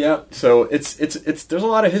 Yeah, so it's there's a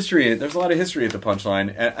lot of history. There's a lot of history at the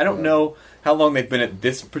Punchline, and I don't know how long they've been at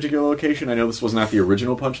this particular location. I know this was not the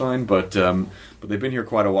original Punchline, but they've been here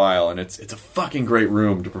quite a while, and it's a fucking great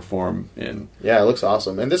room to perform in. Yeah, it looks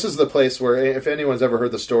awesome. And this is the place where, if anyone's ever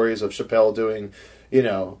heard the stories of Chappelle doing,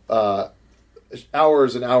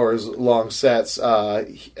 hours and hours long sets at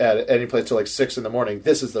any place till like 6 a.m,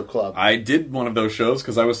 this is the club. I did one of those shows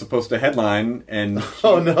because I was supposed to headline, and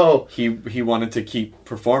he wanted to keep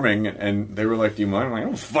performing, and they were like, "Do you mind?" I'm like, "I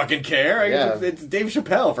don't fucking care. It's Dave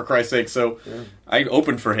Chappelle, for Christ's sake." So I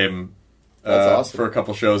opened for him That's awesome. for a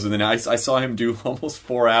couple shows, and then I saw him do almost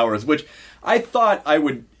 4 hours, which I thought I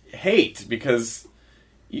would hate because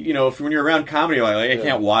when you're around comedy, I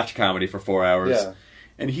can't watch comedy for 4 hours. Yeah.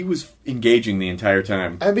 And he was engaging the entire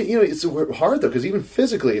time. I mean, it's hard though, because even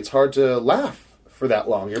physically, it's hard to laugh for that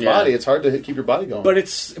long. Your body, it's hard to keep your body going. But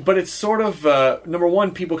it's sort of number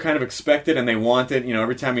one, people kind of expect it and they want it.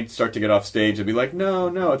 Every time you start to get off stage, they'd be like,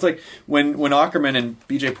 no. It's like when Ackerman and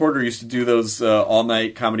B.J. Porter used to do those all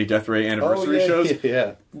night Comedy Death Ray anniversary shows.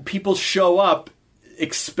 Yeah. People show up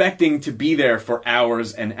expecting to be there for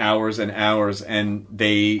hours and hours and hours, and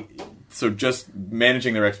so just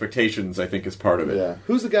managing their expectations, I think, is part of it. Yeah.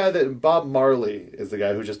 Who's the guy Bob Marley is the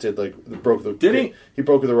guy who just did broke the... Did he? He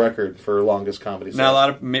broke the record for longest comedy set.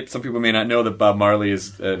 Now, some people may not know that Bob Marley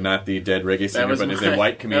is not the dead reggae singer, but is a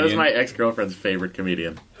white comedian. That was my ex-girlfriend's favorite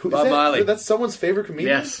comedian. Bob Marley. That's someone's favorite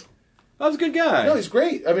comedian? Yes. That was a good guy. No, he's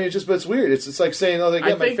great. I mean, but it's weird. It's like saying,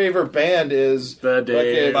 my favorite band is... Bob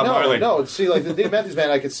Marley. No, see, like the Dave Matthews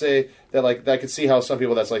Band, I could say that, I could see how some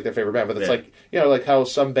people that's like their favorite band, but it's like how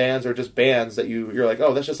some bands are just bands that you're like,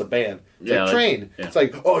 oh, that's just a band. It's like Train. Yeah. It's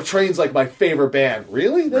like, oh, Train's like my favorite band.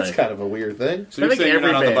 Really? That's kind of a weird thing. So you're saying you're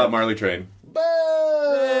not on the Bob Marley train?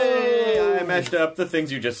 Hey, I matched up the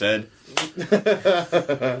things you just said.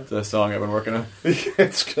 It's a song I've been working on.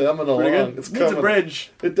 It's coming along. It's a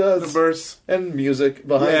bridge. It does. The verse. And music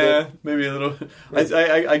behind it. Yeah, maybe a little.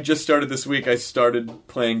 I just started this week. I started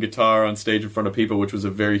playing guitar on stage in front of people, which was a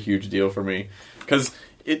very huge deal for me. Because,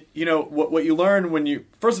 what you learn when you...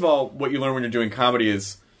 First of all, what you learn when you're doing comedy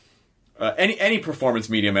is... any performance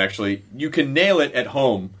medium, actually, you can nail it at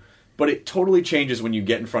home, but it totally changes when you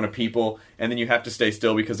get in front of people, and then you have to stay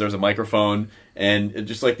still because there's a microphone, and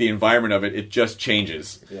just like the environment of it, it just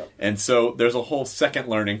changes. Yep. And so there's a whole second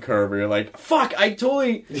learning curve where you're like, fuck, I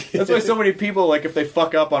totally... That's why so many people, if they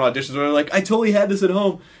fuck up on auditions, they're like, I totally had this at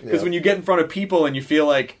home. Because when you get in front of people and you feel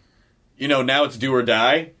like, now it's do or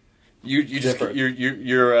die... You just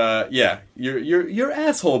your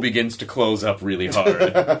asshole begins to close up really hard,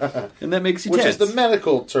 and that makes you which tense. is the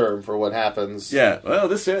medical term for what happens. Yeah, well,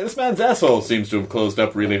 this man's asshole seems to have closed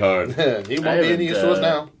up really hard. He won't be any use to us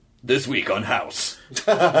now. This week on House.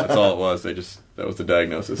 That's all it was. That was the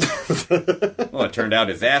diagnosis. Well, it turned out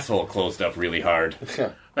his asshole closed up really hard.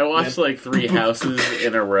 I watched 3 houses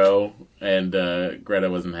in a row, and Greta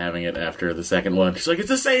wasn't having it after the second one. She's like, it's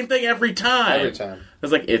the same thing every time. Every time. I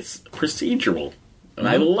was like, it's procedural, and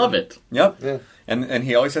I love it. Yep. Yeah. And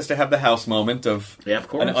he always has to have the House moment of of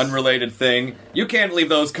course. An unrelated thing. You can't leave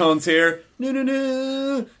those cones here.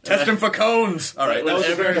 No. Test them for cones. All right, that was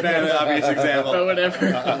a very bad obvious example. But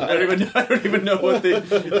whatever. I don't even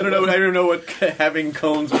know what having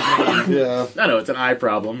cones would mean. Yeah. No, it's an eye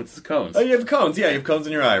problem. It's cones. Oh, you have cones. Yeah, you have cones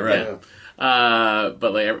in your eye, right? Yeah.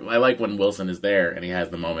 But I like when Wilson is there and he has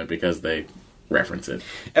the moment because they reference it.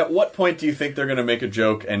 At what point do you think they're going to make a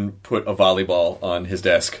joke and put a volleyball on his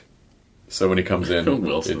desk? So when he comes in,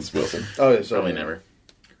 Wilson. It's Wilson. Oh, yeah, Probably never.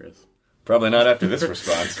 Chris. Probably not after this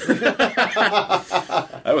response.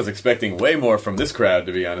 I was expecting way more from this crowd,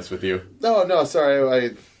 to be honest with you. No,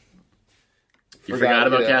 sorry. You forgot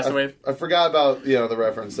about Castaway? I forgot about the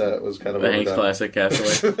reference that was kind of the Hanks classic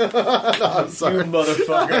Castaway. No, I'm sorry. You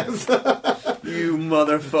motherfucker. You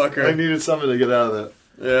motherfucker. I needed something to get out of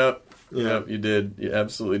that. Yeah. Yeah, you did. You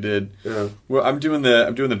absolutely did. Yeah. Well, I'm doing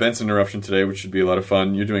the Benson Eruption today, which should be a lot of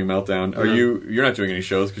fun. You're doing Meltdown. Are you're not doing any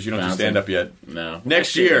shows because you don't do stand up yet? No.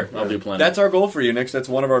 Next year. I'll do plenty. That's our goal for you. That's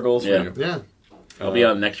one of our goals for you. Yeah. I'll be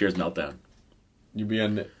on next year's Meltdown. You'll be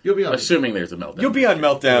on. Assuming there's a Meltdown. You'll be on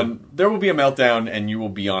Meltdown. Yeah. There will be a Meltdown, and you will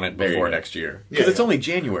be on it before next year because it's only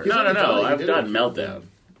January. No. I've done Meltdown.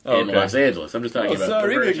 in Los Angeles. I'm just talking about.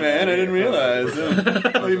 Sorry, the big version. man. I didn't realize.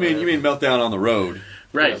 What do you mean? You mean Meltdown on the Road?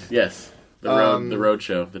 Right. Yes. The road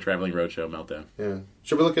show, the traveling road show Meltdown. Yeah.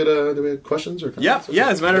 Should we look at? Do we have questions or comments? Yeah.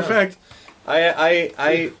 As a matter of fact,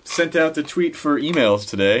 I sent out the tweet for emails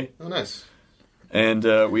today. Oh, nice. And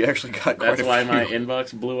we actually got quite a few. That's why my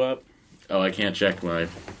inbox blew up. Oh, I can't check my.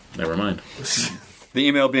 Never mind. The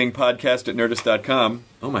email being podcast@nerdist.com.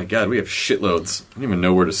 Oh my god, we have shitloads. I don't even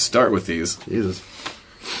know where to start with these. Jesus.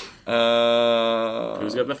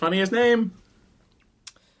 Who's got the funniest name?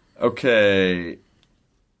 Okay.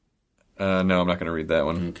 No, I'm not going to read that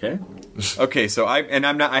one. Okay. Okay, so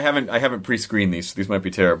I haven't pre-screened these. So these might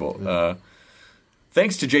be terrible.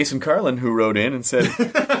 Thanks to Jason Carlin, who wrote in and said,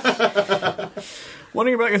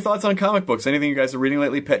 wondering about your thoughts on comic books. Anything you guys are reading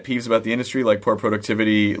lately? Pet peeves about the industry, like poor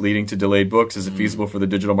productivity leading to delayed books. Is it feasible for the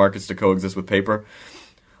digital markets to coexist with paper?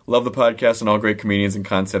 Love the podcast and all great comedians and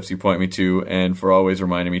concepts you point me to, and for always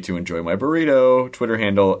reminding me to enjoy my burrito. Twitter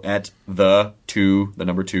handle @the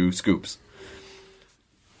number 2 scoops.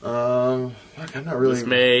 I'm not really. This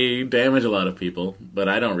may damage a lot of people, but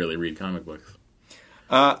I don't really read comic books.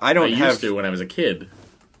 I used to when I was a kid.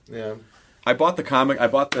 Yeah. I bought the comic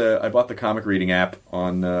reading app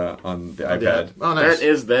on the iPad. Oh, nice.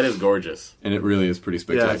 That is gorgeous, and it really is pretty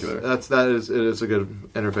spectacular. Yes, it is a good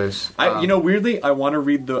interface. Weirdly, I want to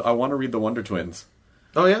read the Wonder Twins.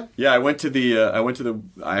 Oh yeah. Yeah,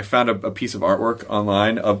 I found a piece of artwork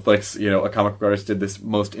online of a comic book artist did this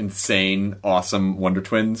most insane, awesome Wonder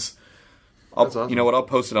Twins. That's awesome. You know what? I'll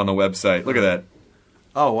post it on the website. Look at that.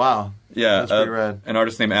 Oh wow. Yeah, that's pretty rad. An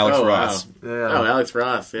artist named Alex Ross. Wow. Yeah. Oh, Alex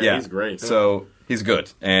Ross. Yeah, he's great. So he's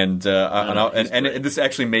good, and this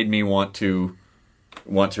actually made me want to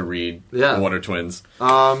read the Wonder Twins.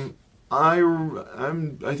 I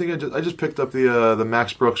think I just picked up the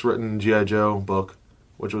Max Brooks written G.I. Joe book,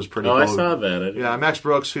 which was pretty. Oh, cool. I saw that. Yeah, Max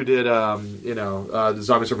Brooks, who did the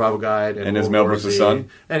Zombie Survival Guide and is Mel Brooks' son.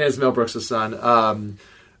 And is Mel Brooks' son.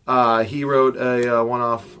 He wrote a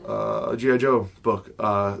one-off G.I. Joe book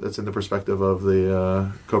that's in the perspective of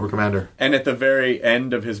the Cobra Commander. And at the very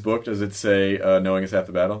end of his book, does it say knowing is half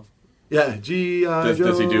the battle? Yeah, G.I. Joe.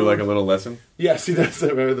 Does he do like a little lesson? Yes, he does at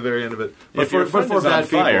the very end of it. But if your friend is on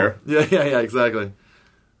fire. Yeah, exactly.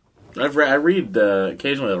 I read,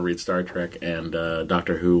 occasionally I'll read Star Trek and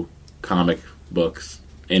Doctor Who comic books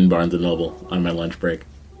in Barnes & Noble on my lunch break.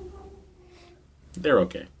 They're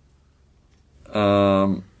okay.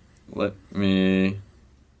 Let me...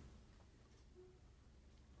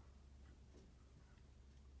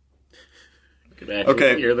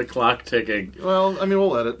 Okay. Hear the clock ticking. Well, I mean,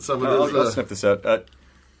 we'll edit some of this. I'll snip this out.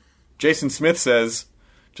 Jason Smith says,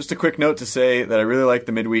 just a quick note to say that I really like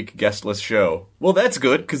the midweek guestless show. Well, that's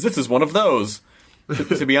good, because this is one of those.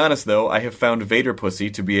 To be honest, though, I have found Vader Pussy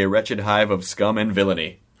to be a wretched hive of scum and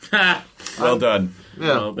villainy. Well done.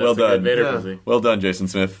 Yeah. Well done. Vader Pussy. Well done, Jason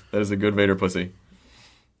Smith. That is a good Vader Pussy.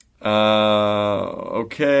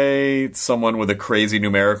 Okay. Someone with a crazy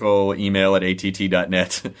numerical email at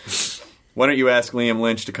att.net. Why don't you ask Liam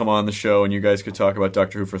Lynch to come on the show and you guys could talk about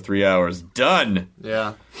Doctor Who for 3 hours? Done!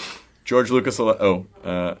 Yeah. George Lucas...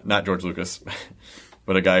 not George Lucas.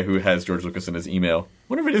 But a guy who has George Lucas in his email.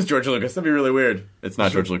 Wonder if it is George Lucas. That'd be really weird. It's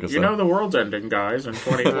not George Lucas, You know the world's ending, guys, in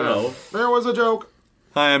 2012. There was a joke.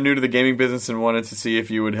 Hi, I'm new to the gaming business and wanted to see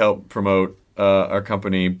if you would help promote our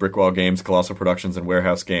company, Brickwall Games, Colossal Productions, and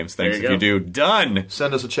Warehouse Games. Thanks if you do. Done!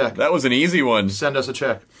 Send us a check. That was an easy one. Send us a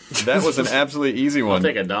check. That was an absolutely easy one.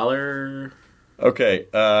 I'll take $1. Okay,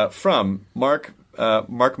 from Mark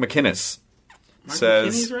McInnes. Mark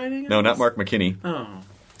says, McKinney's writing? No, not Mark McKinney. Oh.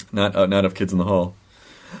 Not of Kids in the Hall.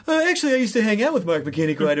 Actually, I used to hang out with Mark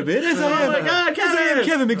McKinney quite a bit, as I am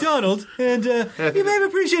Kevin McDonald, and you may have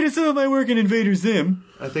appreciated some of my work in Invader Zim.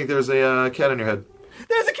 I think there's a cat on your head.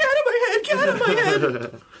 There's a cat on my head! Cat on my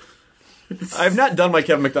head! I've not done my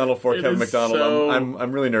Kevin McDonald for Kevin McDonald. So,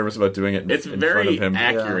 I'm really nervous about doing it in front of him. It's very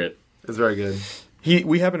accurate. Yeah. It's very good.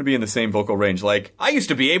 We happen to be in the same vocal range. Like, I used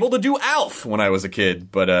to be able to do Alf when I was a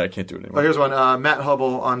kid, but I can't do it anymore. Oh, here's one. Matt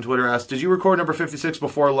Hubble on Twitter asked, did you record number 56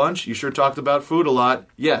 before lunch? You sure talked about food a lot.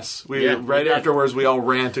 Yes. Afterwards, we all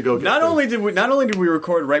ran to go get Not food. only did we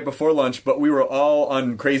record right before lunch, but we were all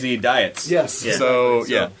on crazy diets. Yes.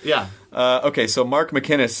 Yeah. Yeah. Okay, so Mark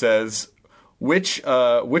McInnes says, which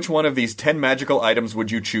one of these 10 magical items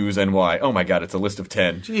would you choose and why? Oh my god, it's a list of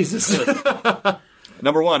 10. Jesus.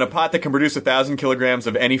 Number 1, a pot that can produce 1,000 kilograms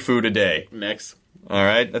of any food a day. Next. All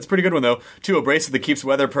right, that's a pretty good one, though. 2, a bracelet that keeps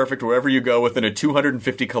weather perfect wherever you go within a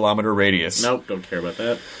 250-kilometer radius. Nope, don't care about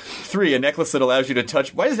that. 3, a necklace that allows you to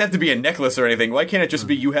touch... Why does it have to be a necklace or anything? Why can't it just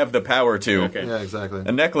be you have the power to? Okay. Yeah, exactly.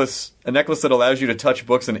 A necklace that allows you to touch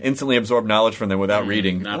books and instantly absorb knowledge from them without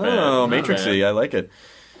reading. Not bad. Oh, Not Matrixy, bad. I like it.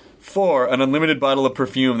 4, an unlimited bottle of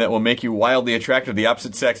perfume that will make you wildly attracted to the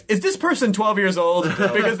opposite sex. Is this person 12 years old?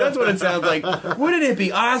 Because that's what it sounds like. Wouldn't it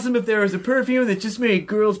be awesome if there was a perfume that just made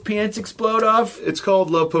girls' pants explode off? It's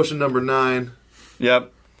called Love Potion number 9.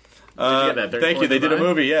 Yep. Did you get that? Thank you. They did a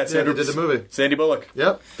movie. Yeah, They did the movie. Sandy Bullock.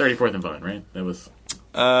 Yep. 34th and Vine, right? That was...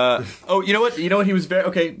 Oh, you know what? He was very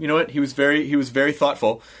okay. You know what? He was very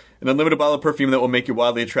thoughtful. An unlimited bottle of perfume that will make you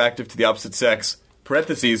wildly attractive to the opposite sex.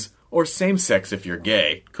 Parentheses, or same sex if you're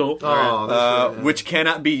gay. Cool. Oh, that's good. Which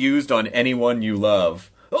cannot be used on anyone you love.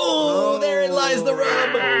 Oh, therein lies the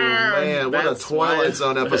rub. Man, what a That's Twilight why-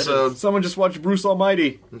 Zone episode. Someone just watched Bruce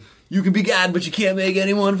Almighty. You can be God, but you can't make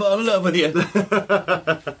anyone fall in love with you.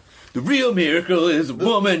 The real miracle is a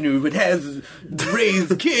woman who has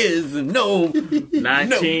raised kids and no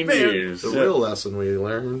 19 man. years. The real lesson we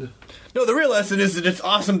learned. No, the real lesson is that it's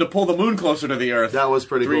awesome to pull the moon closer to the earth. That was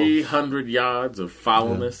pretty cool. 300 yards of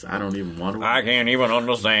foulness. I don't even want to... I can't even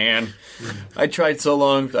understand. I tried so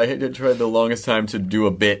long. I had tried the longest time to do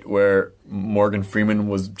a bit where Morgan Freeman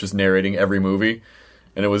was just narrating every movie,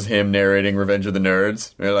 and it was him narrating Revenge of the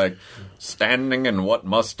Nerds. They're like, standing in what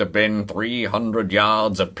must have been 300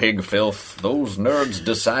 yards of pig filth, those nerds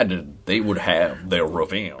decided they would have their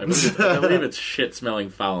revenge. I believe it's shit-smelling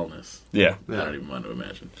foulness. Yeah. I don't even want to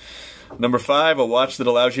imagine. Number 5, a watch that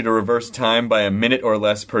allows you to reverse time by a minute or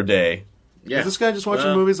less per day. Yeah. Is this guy just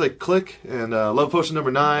watching movies like Click and Love Potion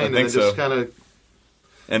number 9 and think then just so. kind of...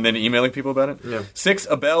 And then emailing people about it? Yeah. 6,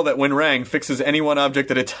 a bell that when rang fixes any one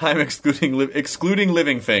object at a time excluding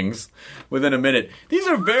living things within a minute. These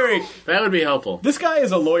are very... That would be helpful. This guy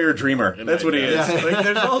is a lawyer dreamer. That's what he is. Yeah. Like,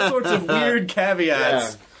 there's all sorts of weird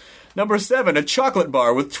caveats. Number 7, a chocolate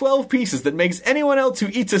bar with 12 pieces that makes anyone else who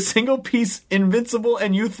eats a single piece invincible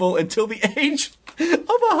and youthful until the age of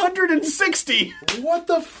 160. What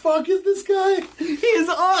the fuck is this guy? He is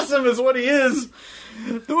awesome is what he is.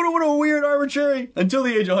 What a weird arbitrary. Until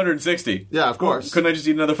the age of 160. Yeah, of course. Couldn't I just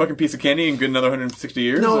eat another fucking piece of candy and get another 160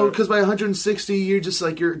 years? No, Or- because by 160, you're just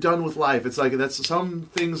like, you're done with life. It's like, that's some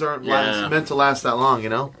things aren't Yeah. meant to last that long, you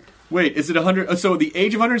know? Wait, is it 100? So the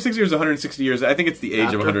age of 160 or is it 160 years? I think it's the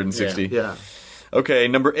age of After? 160. Yeah. Okay,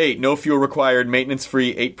 number 8, no fuel required,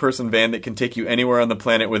 maintenance-free, 8-person van that can take you anywhere on the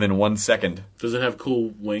planet within 1 second. Does it have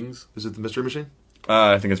cool wings? Is it the Mystery Machine?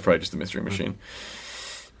 I think it's probably just a mystery machine.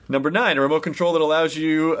 Number 9, a remote control that allows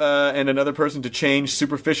you and another person to change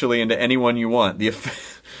superficially into anyone you want.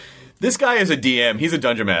 This guy is a DM. He's a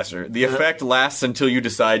dungeon master. The effect lasts until you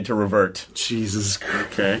decide to revert. Jesus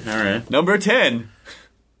Christ. Okay, all right. Number 10.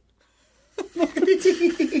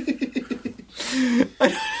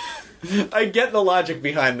 I get the logic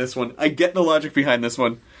behind this one. I can't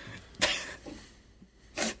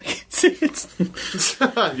say it.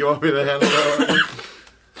 You want me to handle that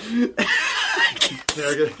one?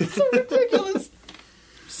 So ridiculous.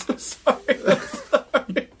 I'm sorry.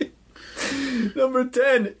 Number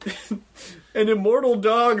 10. An immortal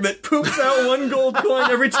dog that poops out 1 gold coin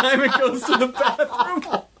every time it goes to the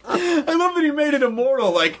bathroom. I love that he made it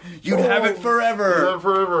immortal. Like, you'd have it forever. Not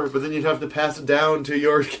forever, but then you'd have to pass it down to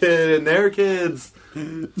your kid and their kids.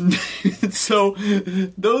 So,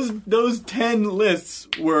 those 10 lists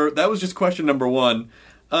were... That was just question number 1.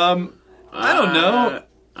 I don't know.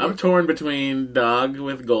 I'm torn between dog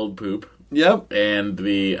with gold poop Yep. and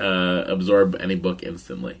the absorb any book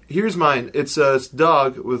instantly. Here's mine. It's a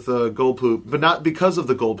dog with gold poop, but not because of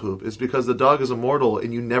the gold poop. It's because the dog is immortal,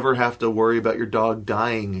 and you never have to worry about your dog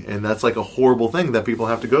dying, and that's like a horrible thing that people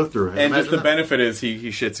have to go through. And Imagine just the that. benefit is he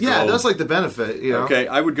shits gold. Yeah, that's like the benefit, you know? Okay,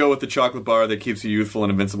 I would go with the chocolate bar that keeps you youthful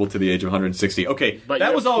and invincible to the age of 160. Okay, But that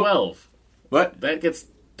you're was all. 12. What? That gets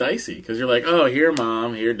dicey because you're like, oh, here,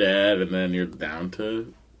 mom, here, dad, and then you're down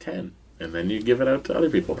to 10. And then you give it out to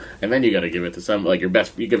other people. And then you got to give it to some, like your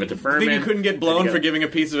best, you give it to Furman. Think you couldn't get blown for giving a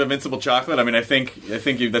piece of invincible chocolate? I mean, I think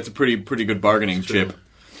that's a pretty good bargaining chip.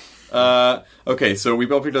 Okay, so we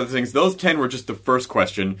both picked other things. Those 10 were just the first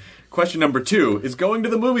question. Question number 2, is going to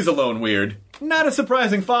the movies alone weird? Not a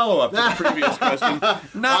surprising follow-up to the previous question.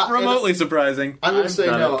 Not remotely surprising. I'm going to say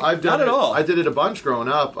no. I've done Not at it. all. I did it a bunch growing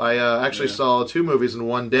up. I actually saw 2 movies in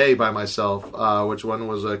one day by myself. Which one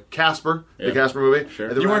was Casper, the Casper movie. Sure.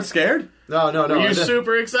 And then You when weren't scared? No. Were you I did-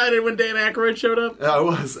 super excited when Dan Aykroyd showed up? I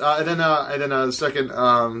was. And then the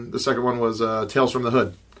second one was Tales from the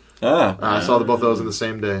Hood. I saw both of those in the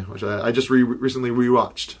same day, which I just recently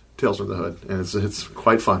rewatched Tales from the Hood, and it's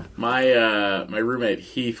quite fun. My my roommate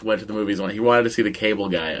Heath went to the movies. He wanted to see The Cable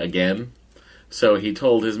Guy again, so he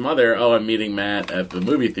told his mother, "Oh, I'm meeting Matt at the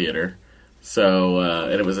movie theater." So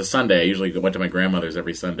and it was a Sunday. I usually went to my grandmother's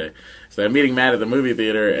every Sunday. So I'm meeting Matt at the movie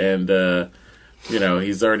theater, and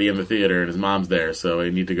he's already in the theater, and his mom's there. So I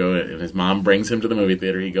need to go in. And his mom brings him to the movie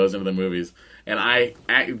theater. He goes into the movies. And I,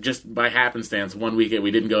 just by happenstance, one weekend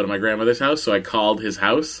we didn't go to my grandmother's house, so I called his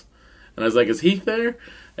house. And I was like, "Is Heath there?"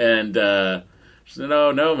 And she said,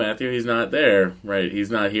 no, Matthew, he's not there. Right, he's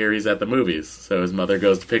not here, he's at the movies. So his mother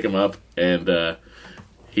goes to pick him up, and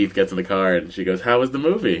Heath gets in the car, and she goes, "How was the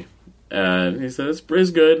movie?" And he says,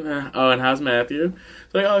 "It's good." "Oh, and how's Matthew?"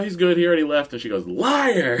 It's like, "Oh, he's good, he already left." And she goes,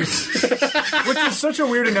 "Liars!" Which is such a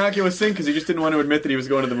weird, innocuous thing, because he just didn't want to admit that he was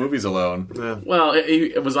going to the movies alone. Yeah. Well,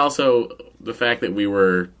 it was also the fact that we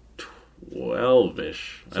were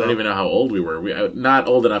 12-ish. I don't even know how old we were. Not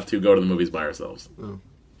old enough to go to the movies by ourselves.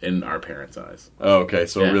 In our parents' eyes. Oh, okay,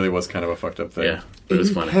 so it really was kind of a fucked up thing. Yeah, it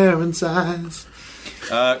was funny. Parents' eyes.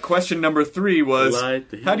 Question number 3 was,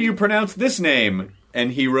 how do you pronounce this name?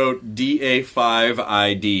 And he wrote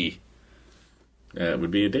DA5ID. It would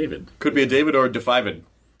be a David. Could be a David or a Defivid.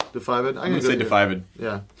 Defivid? I'm going to say Defivid.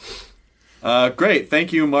 Yeah. Great.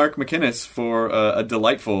 Thank you, Mark McInnes, for a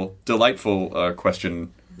delightful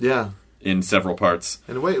question. Yeah. In several parts.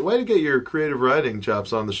 And way to get your creative writing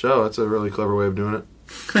chops on the show. That's a really clever way of doing it.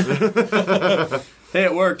 Hey,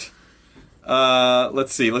 it worked.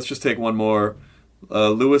 Let's see. Let's just take one more.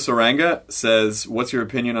 Louis Oranga says, "What's your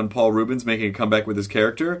opinion on Paul Rubens making a comeback with his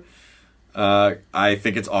character?" I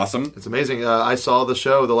think it's awesome. It's amazing. I saw the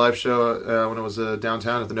live show, when it was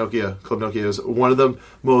downtown at the Club Nokia. It was one of the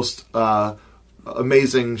most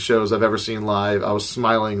amazing shows I've ever seen live. I was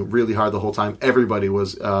smiling really hard the whole time. Everybody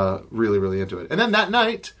was really, really into it. And then that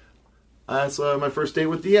night, that's my first date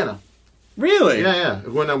with Deanna. Really? Yeah.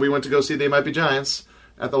 When we went to go see They Might Be Giants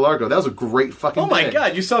at the Largo. That was a great fucking day. Oh my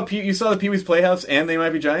god, you saw the Pee-wee's Playhouse and They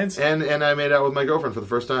Might Be Giants? And I made out with my girlfriend for the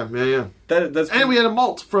first time. Yeah. And we had a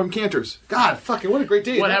malt from Cantor's. God, fucking what a great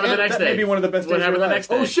day. What happened the next day? That may be one of the best days of your life.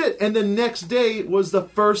 Oh shit, and the next day was the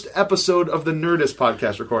first episode of the Nerdist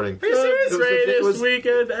podcast recording. Are you serious? Greatest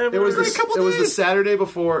weekend ever. It was the Saturday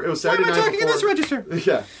before. It was Saturday night before. Why am I talking in this register?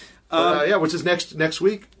 Yeah. Which is next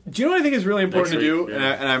week. Do you know what I think is really important to do? Yeah.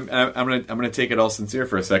 And I'm gonna take it all sincere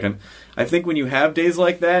for a second. I think when you have days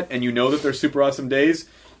like that, and you know that they're super awesome days,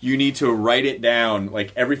 you need to write it down,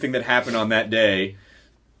 like everything that happened on that day.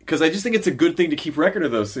 Because I just think it's a good thing to keep record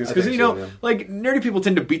of those things. Because like nerdy people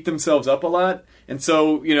tend to beat themselves up a lot, and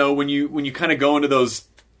so when you kind of go into those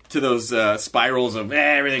spirals of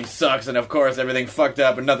everything sucks and of course everything fucked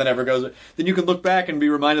up and nothing ever goes, then you can look back and be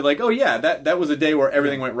reminded like, oh yeah, that was a day where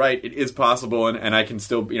everything went right. It is possible, and I can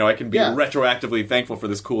still I can be retroactively thankful for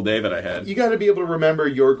this cool day that I had. You got to be able to remember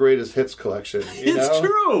your greatest hits collection. It's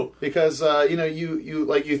true, because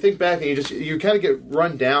you think back and you kind of get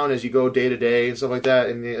run down as you go day to day and stuff like that,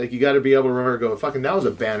 and you got to be able to remember, fucking that was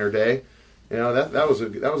a banner day. That was a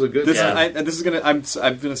good. I'm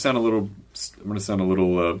gonna sound a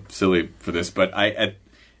little silly for this, but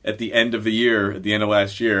at the end of the year, at the end of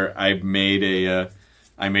last year, I made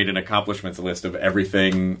an accomplishments list of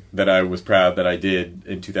everything that I was proud that I did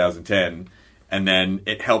in 2010, and then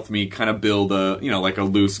it helped me kind of build a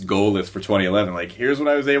loose goal list for 2011. Like, here's what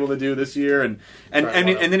I was able to do this year, and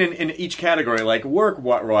then in each category, like work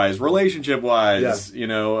wise, relationship wise,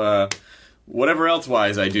 whatever else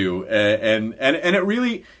wise I do, and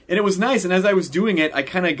it was nice. And as I was doing it, I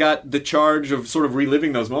kind of got the charge of sort of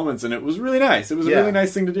reliving those moments, and it was really nice. It was a really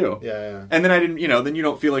nice thing to do. Yeah. And then I didn't, then you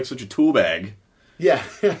don't feel like such a tool bag. Yeah.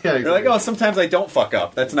 Exactly. You're like, oh, sometimes I don't fuck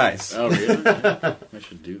up. That's nice. Oh, really? I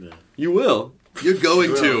should do that. You will. You're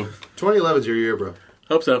going to. 2011's your year, bro.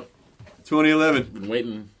 Hope so. 2011. Been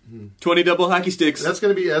waiting. 20 double hockey sticks. That's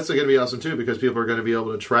gonna be awesome too, because people are gonna be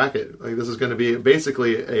able to track it. Like, this is gonna be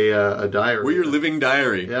basically a diary. We're your living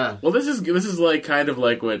diary. Yeah. Well, this is like kind of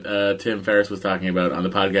like what Tim Ferriss was talking about on the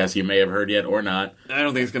podcast. You may have heard yet or not. I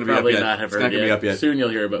don't think it's gonna be probably up yet. Not have it's heard not gonna be up yet. Soon you'll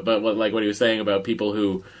hear. But what he was saying about people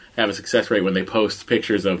who have a success rate when they post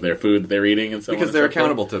pictures of their food that they're eating and so on. Because they're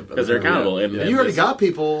accountable to. Because they're accountable. And you already got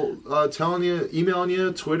people telling you, emailing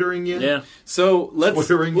you, Twittering you. Yeah. So let's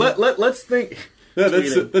think. Yeah,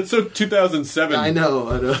 that's so 2007. I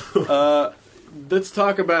know. Let's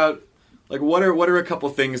talk about what are a couple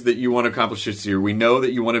things that you want to accomplish this year. We know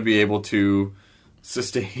that you want to be able to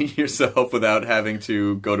sustain yourself without having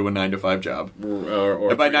to go to a 9-to-5 job,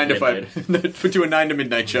 or by 9 to 5, put you a 9 to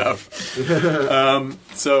midnight job.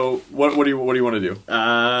 So what do you want to do?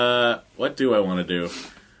 What do I want to do?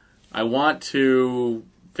 I want to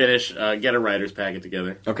finish, get a writer's packet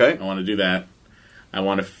together. Okay. I want to do that. I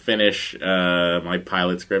want to finish my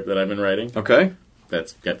pilot script that I've been writing. Okay.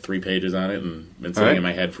 That's got 3 pages on it and been sitting in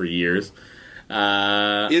my head for years.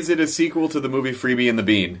 Is it a sequel to the movie Freebie and the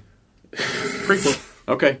Bean? Prequel.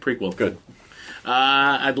 Okay. Prequel. Good.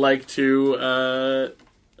 I'd like to,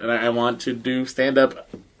 and I want to do stand-up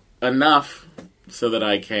enough so that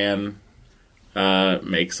I can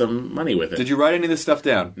make some money with it. Did you write any of this stuff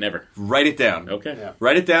down? Never. Write it down. Okay. Yeah.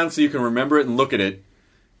 Write it down so you can remember it and look at it.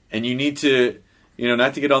 And you need to,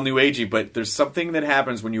 not to get all new agey, but there's something that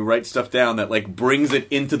happens when you write stuff down that like brings it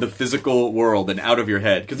into the physical world and out of your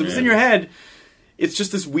head. Because if it's in your head, it's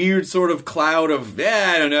just this weird sort of cloud of,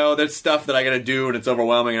 I don't know, there's stuff that I got to do and it's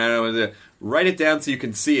overwhelming and I don't know. Write it down so you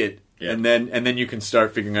can see it. Yeah. And then you can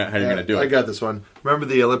start figuring out how you're going to do it. I got this one. Remember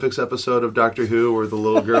the Olympics episode of Doctor Who where the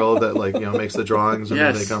little girl that makes the drawings and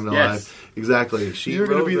then they come to life? Exactly. You're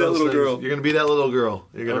going to be that little girl. You're going to be that little girl.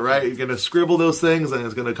 You're going to write. You're going to scribble those things and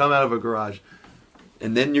it's going to come out of a garage.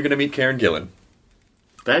 And then you're going to meet Karen Gillan.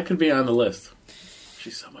 That could be on the list.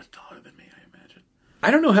 She's so much taller than me, I imagine. I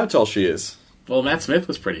don't know how tall she is. Well, Matt Smith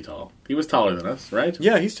was pretty tall. He was taller than us, right?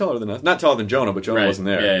 Yeah, he's taller than us. Not taller than Jonah, but Jonah wasn't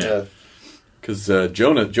there. Yeah. Because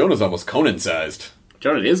Jonah's almost Conan-sized.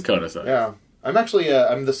 Jonah is Conan-sized. Yeah. I'm actually,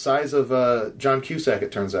 I'm the size of John Cusack,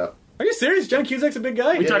 it turns out. Are you serious? John Cusack's a big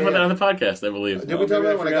guy? We talked about that on the podcast, I believe. Did we talk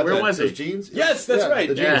about it when I got Where was those he? jeans? Yes, that's right.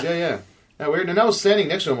 The jeans, yeah. Weird. And I was standing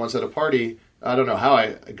next to him once at a party. I don't know how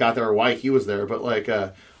I got there or why he was there, but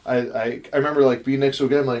I remember being next to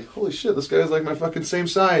him again, like, holy shit, this guy's like my fucking same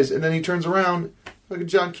size. And then he turns around, like a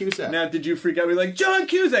John Cusack. Now, did you freak out? Be like, John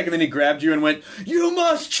Cusack! And then he grabbed you and went, you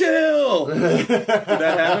must chill! Did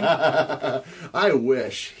that happen? I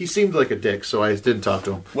wish. He seemed like a dick, so I didn't talk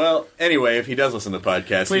to him. Well, anyway, if he does listen to the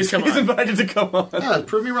podcast, he's invited to come on. Yeah,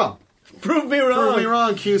 prove me wrong. Prove me wrong. Prove me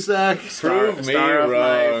wrong, Cusack. Prove me star wrong.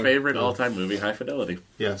 Of my favorite all-time movie, High Fidelity.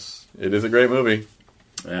 Yes. It is a great movie.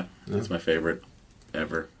 Yeah, that's my favorite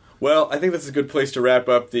ever. Well, I think this is a good place to wrap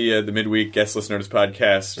up the midweek Guest Listeners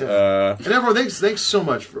podcast. Yeah. And everyone, thanks so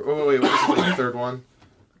much for... Oh, wait, what's the third one?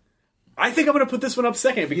 I think I'm going to put this one up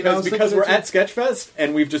second because we're at Sketchfest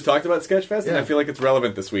and we've just talked about Sketchfest and I feel like it's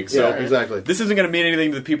relevant this week. So exactly. This isn't going to mean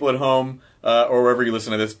anything to the people at home or wherever you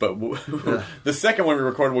listen to this, but the second one we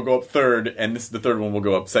record will go up third, and the third one will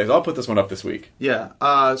go up second. So I'll put this one up this week. Yeah.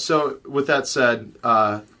 So with that said,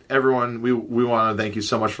 everyone, we want to thank you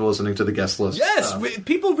so much for listening to the guest list. Yes,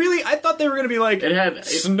 people really. I thought they were going to be like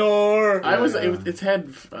snore. It's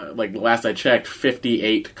had last I checked,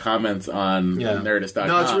 58 comments on Nerdist.com.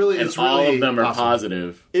 No, it's really all of them are awesome.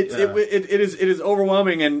 positive. It is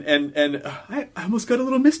overwhelming, and I almost got a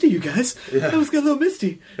little misty, you guys. I almost got a little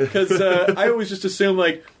misty because I always just assume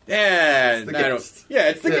it's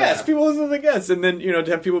the guest. People listen to the guests, and then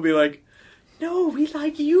to have people be like, no, we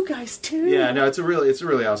like you guys too. Yeah, no, it's a really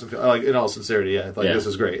awesome. In all sincerity, this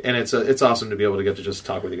is great, and it's awesome to be able to get to just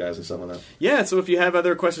talk with you guys and stuff like that. Yeah, so if you have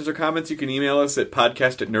other questions or comments, you can email us at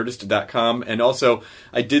podcast@nerdist.com, and also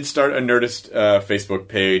I did start a Nerdist Facebook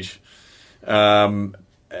page,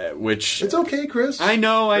 which it's okay, Chris. I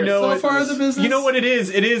know. So far as a business, you know what it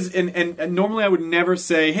is. It is, and normally I would never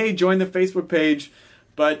say, hey, join the Facebook page.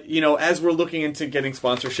 But, as we're looking into getting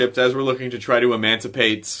sponsorships, as we're looking to try to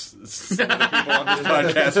emancipate some of the people on this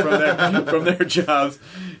podcast from their jobs,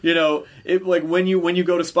 when you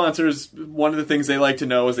go to sponsors, one of the things they like to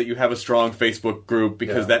know is that you have a strong Facebook group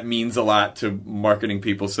because that means a lot to marketing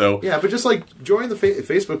people. So but just join the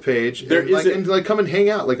Facebook page and come and hang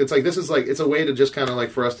out. It's a way to just kind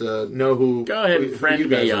of for us to know who. Go ahead and friend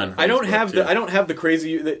me on. I don't have the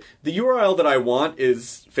crazy. The URL that I want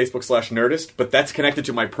is Facebook/Nerdist, but that's connected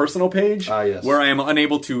to my personal page, where I am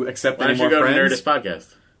unable to accept any more friends. Why don't you go to Nerdist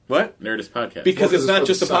Podcast? What? Nerdist Podcast. Because it's not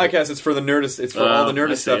just a podcast, it's for the Nerdist, it's for all the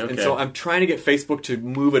Nerdist stuff. Okay. And so I'm trying to get Facebook to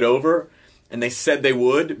move it over, and they said they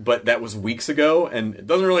would, but that was weeks ago, and it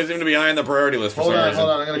doesn't really seem to be high on the priority list for some reason. Hold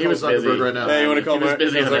on, I'm going to call Zuckerberg right now. Hey, you want to call He was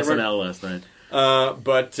busy on SNL last night.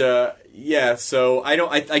 So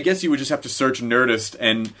I guess you would just have to search Nerdist,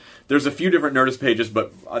 and there's a few different Nerdist pages,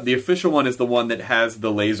 but the official one is the one that has the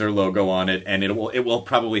laser logo on it, and it will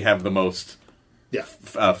probably have the most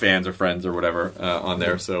fans or friends or whatever on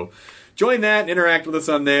there. So join that and interact with us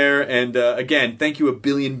on there. And again, thank you a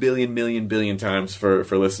billion times for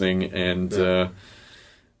listening. And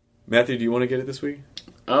Matthew, do you want to get it this week?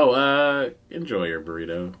 Enjoy your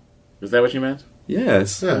burrito. Is that what you meant?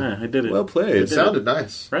 Yes. Yeah, I did it. Well played. It sounded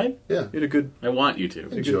nice. Right? Yeah. You did a good... I want you to.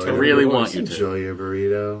 I really want you to. Enjoy your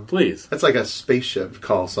burrito. Please. That's like a spaceship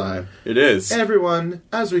call sign. It is. Hey everyone,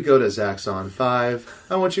 as we go to Zaxxon 5,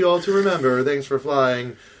 I want you all to remember, thanks for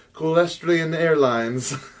flying Colestrian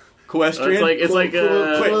Airlines. Equestrian? It's like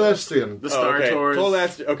Cololestrian. the Star Tours.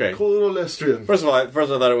 Okay. Cololestrian. First of all, I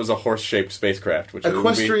thought it was a horse-shaped spacecraft, which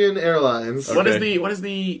Equestrian Airlines. Okay.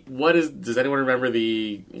 What is does anyone remember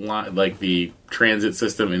the transit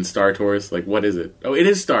system in Star Tours? Like, what is it? Oh,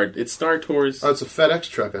 it's Star Tours. Oh, it's a FedEx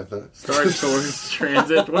truck, I thought. Star Tours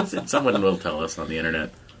Transit. What is it? Someone will tell us on the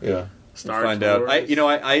internet. Yeah. Star find Tours.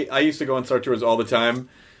 out. I used to go on Star Tours all the time,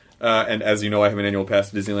 and as you know, I have an annual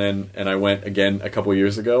pass to Disneyland, and I went again a couple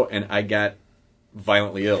years ago, and I got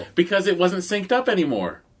violently ill because it wasn't synced up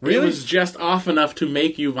anymore. Really? It was just off enough to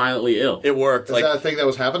make you violently ill. It worked. Is that a thing that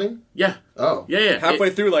was happening? Yeah. Oh. Yeah. Halfway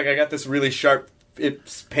through, I got this really sharp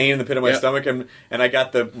pain in the pit of my stomach, and I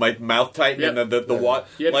got my mouth tightened, and the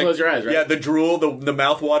you had to close your eyes, right? Yeah, the drool, the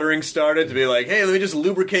mouth watering started to be like, hey, let me just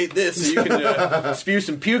lubricate this so you can spew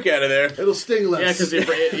some puke out of there. It'll sting less. Yeah, because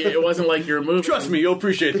it wasn't like you were moving. Trust me, you'll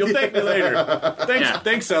appreciate it. You'll thank me later.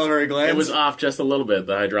 Thanks, salivary glands. It was off just a little bit,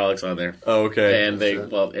 the hydraulics on there. Oh, okay. And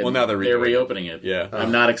now they're reopening it. Yeah.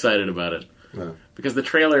 I'm not excited about it. No. Because the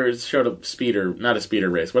trailer showed not a speeder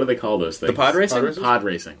race. What do they call those things? The pod racing? Pod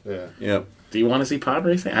racing. Yeah. Yep. Do you want to see pod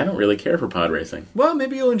racing? I don't really care for pod racing. Well,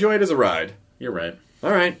 maybe you'll enjoy it as a ride. You're right.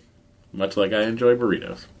 All right. Much like I enjoy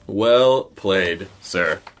burritos. Well played,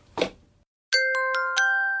 sir.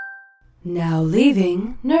 Now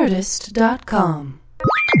leaving Nerdist.com.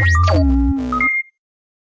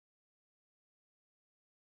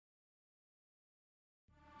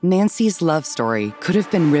 Nancy's love story could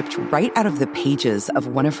have been ripped right out of the pages of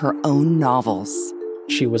one of her own novels.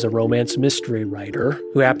 She was a romance mystery writer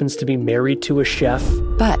who happens to be married to a chef.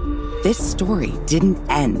 But this story didn't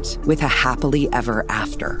end with a happily ever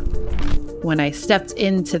after. When I stepped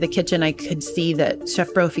into the kitchen, I could see that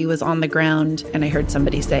Chef Brophy was on the ground, and I heard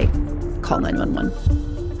somebody say, "Call 911."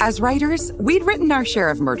 As writers, we'd written our share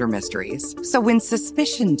of murder mysteries. So when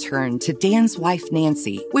suspicion turned to Dan's wife,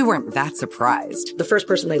 Nancy, we weren't that surprised. The first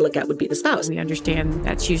person they look at would be the spouse. We understand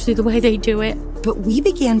that's usually the way they do it. But we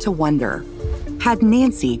began to wonder, had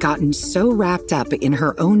Nancy gotten so wrapped up in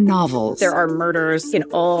her own novels... There are murders in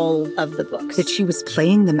all of the books. ...that she was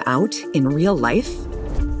playing them out in real life?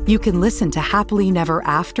 You can listen to Happily Never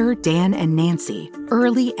After, Dan and Nancy,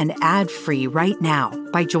 early and ad-free right now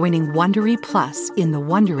by joining Wondery Plus in the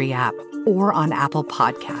Wondery app or on Apple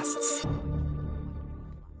Podcasts.